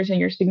partners and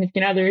your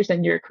significant others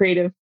and your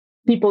creative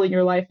people in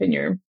your life and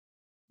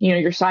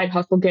your side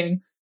hustle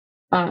gang?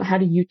 How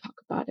do you talk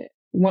about it?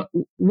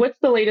 What's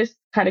the latest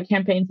kind of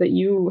campaigns that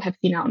you have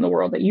seen out in the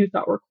world that you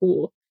thought were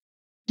cool?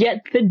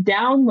 Get the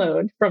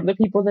download from the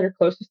people that are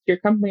closest to your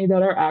company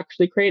that are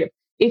actually creative.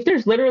 If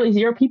there's literally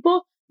 0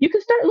 people, you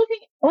can start looking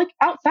like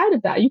outside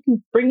of that. You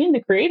can bring in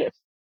the creatives,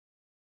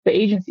 the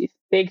agencies.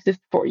 They exist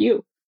for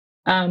you.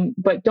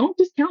 But don't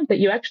discount that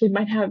you actually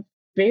might have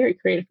very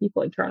creative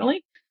people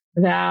internally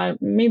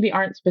that maybe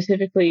aren't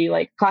specifically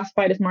like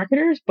classified as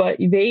marketers, but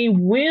they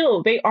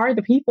are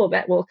the people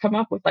that will come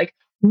up with like,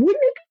 wouldn't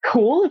it be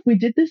cool if we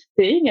did this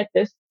thing at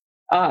this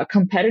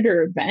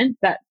competitor event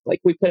that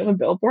like we put up a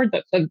billboard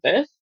that said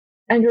this?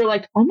 And you're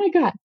like, oh my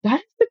God,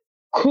 that's the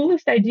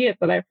coolest idea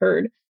that I've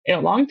heard in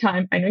a long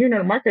time. I know you're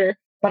not a marketer,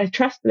 but I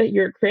trust that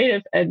you're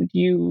creative and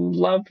you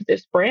love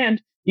this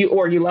brand, you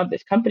love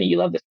this company, you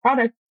love this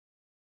product.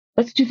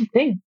 Let's do the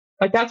thing.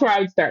 Like that's where I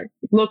would start.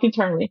 Look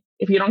internally.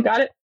 If you don't got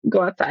it,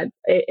 go outside.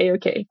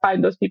 Okay.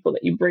 Find those people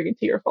that you bring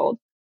into your fold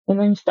and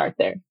then start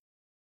there.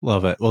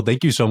 Love it. Well,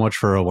 thank you so much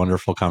for a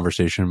wonderful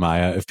conversation,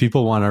 Maya. If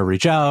people want to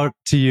reach out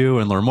to you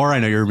and learn more, I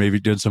know you're maybe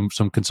doing some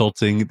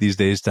consulting these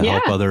days to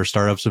help other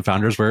startups and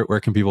founders. Where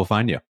can people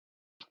find you?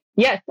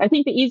 Yes, I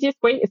think the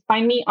easiest way is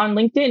find me on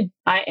LinkedIn.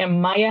 I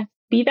am Maya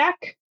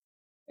Spivak,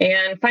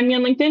 and find me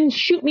on LinkedIn.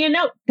 Shoot me a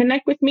note,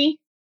 connect with me,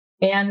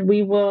 and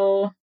we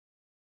will.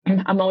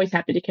 I'm always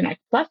happy to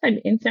connect. Plus, I'm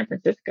in San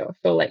Francisco,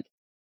 so like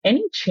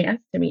any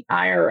chance to meet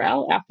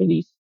IRL after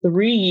these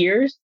 3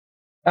 years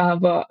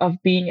of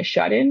being a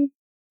shut-in,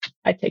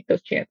 I take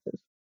those chances.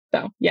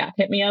 So yeah,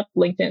 hit me up.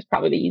 LinkedIn is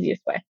probably the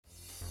easiest way.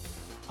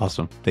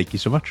 Awesome. Thank you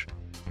so much.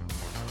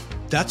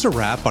 That's a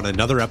wrap on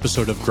another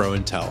episode of Grow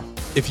and Tell.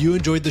 If you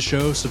enjoyed the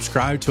show,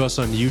 subscribe to us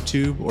on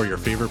YouTube or your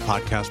favorite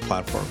podcast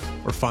platform,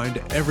 or find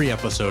every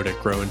episode at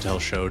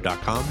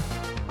growandtellshow.com.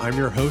 I'm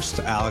your host,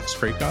 Alex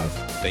Krakov.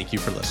 Thank you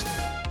for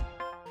listening.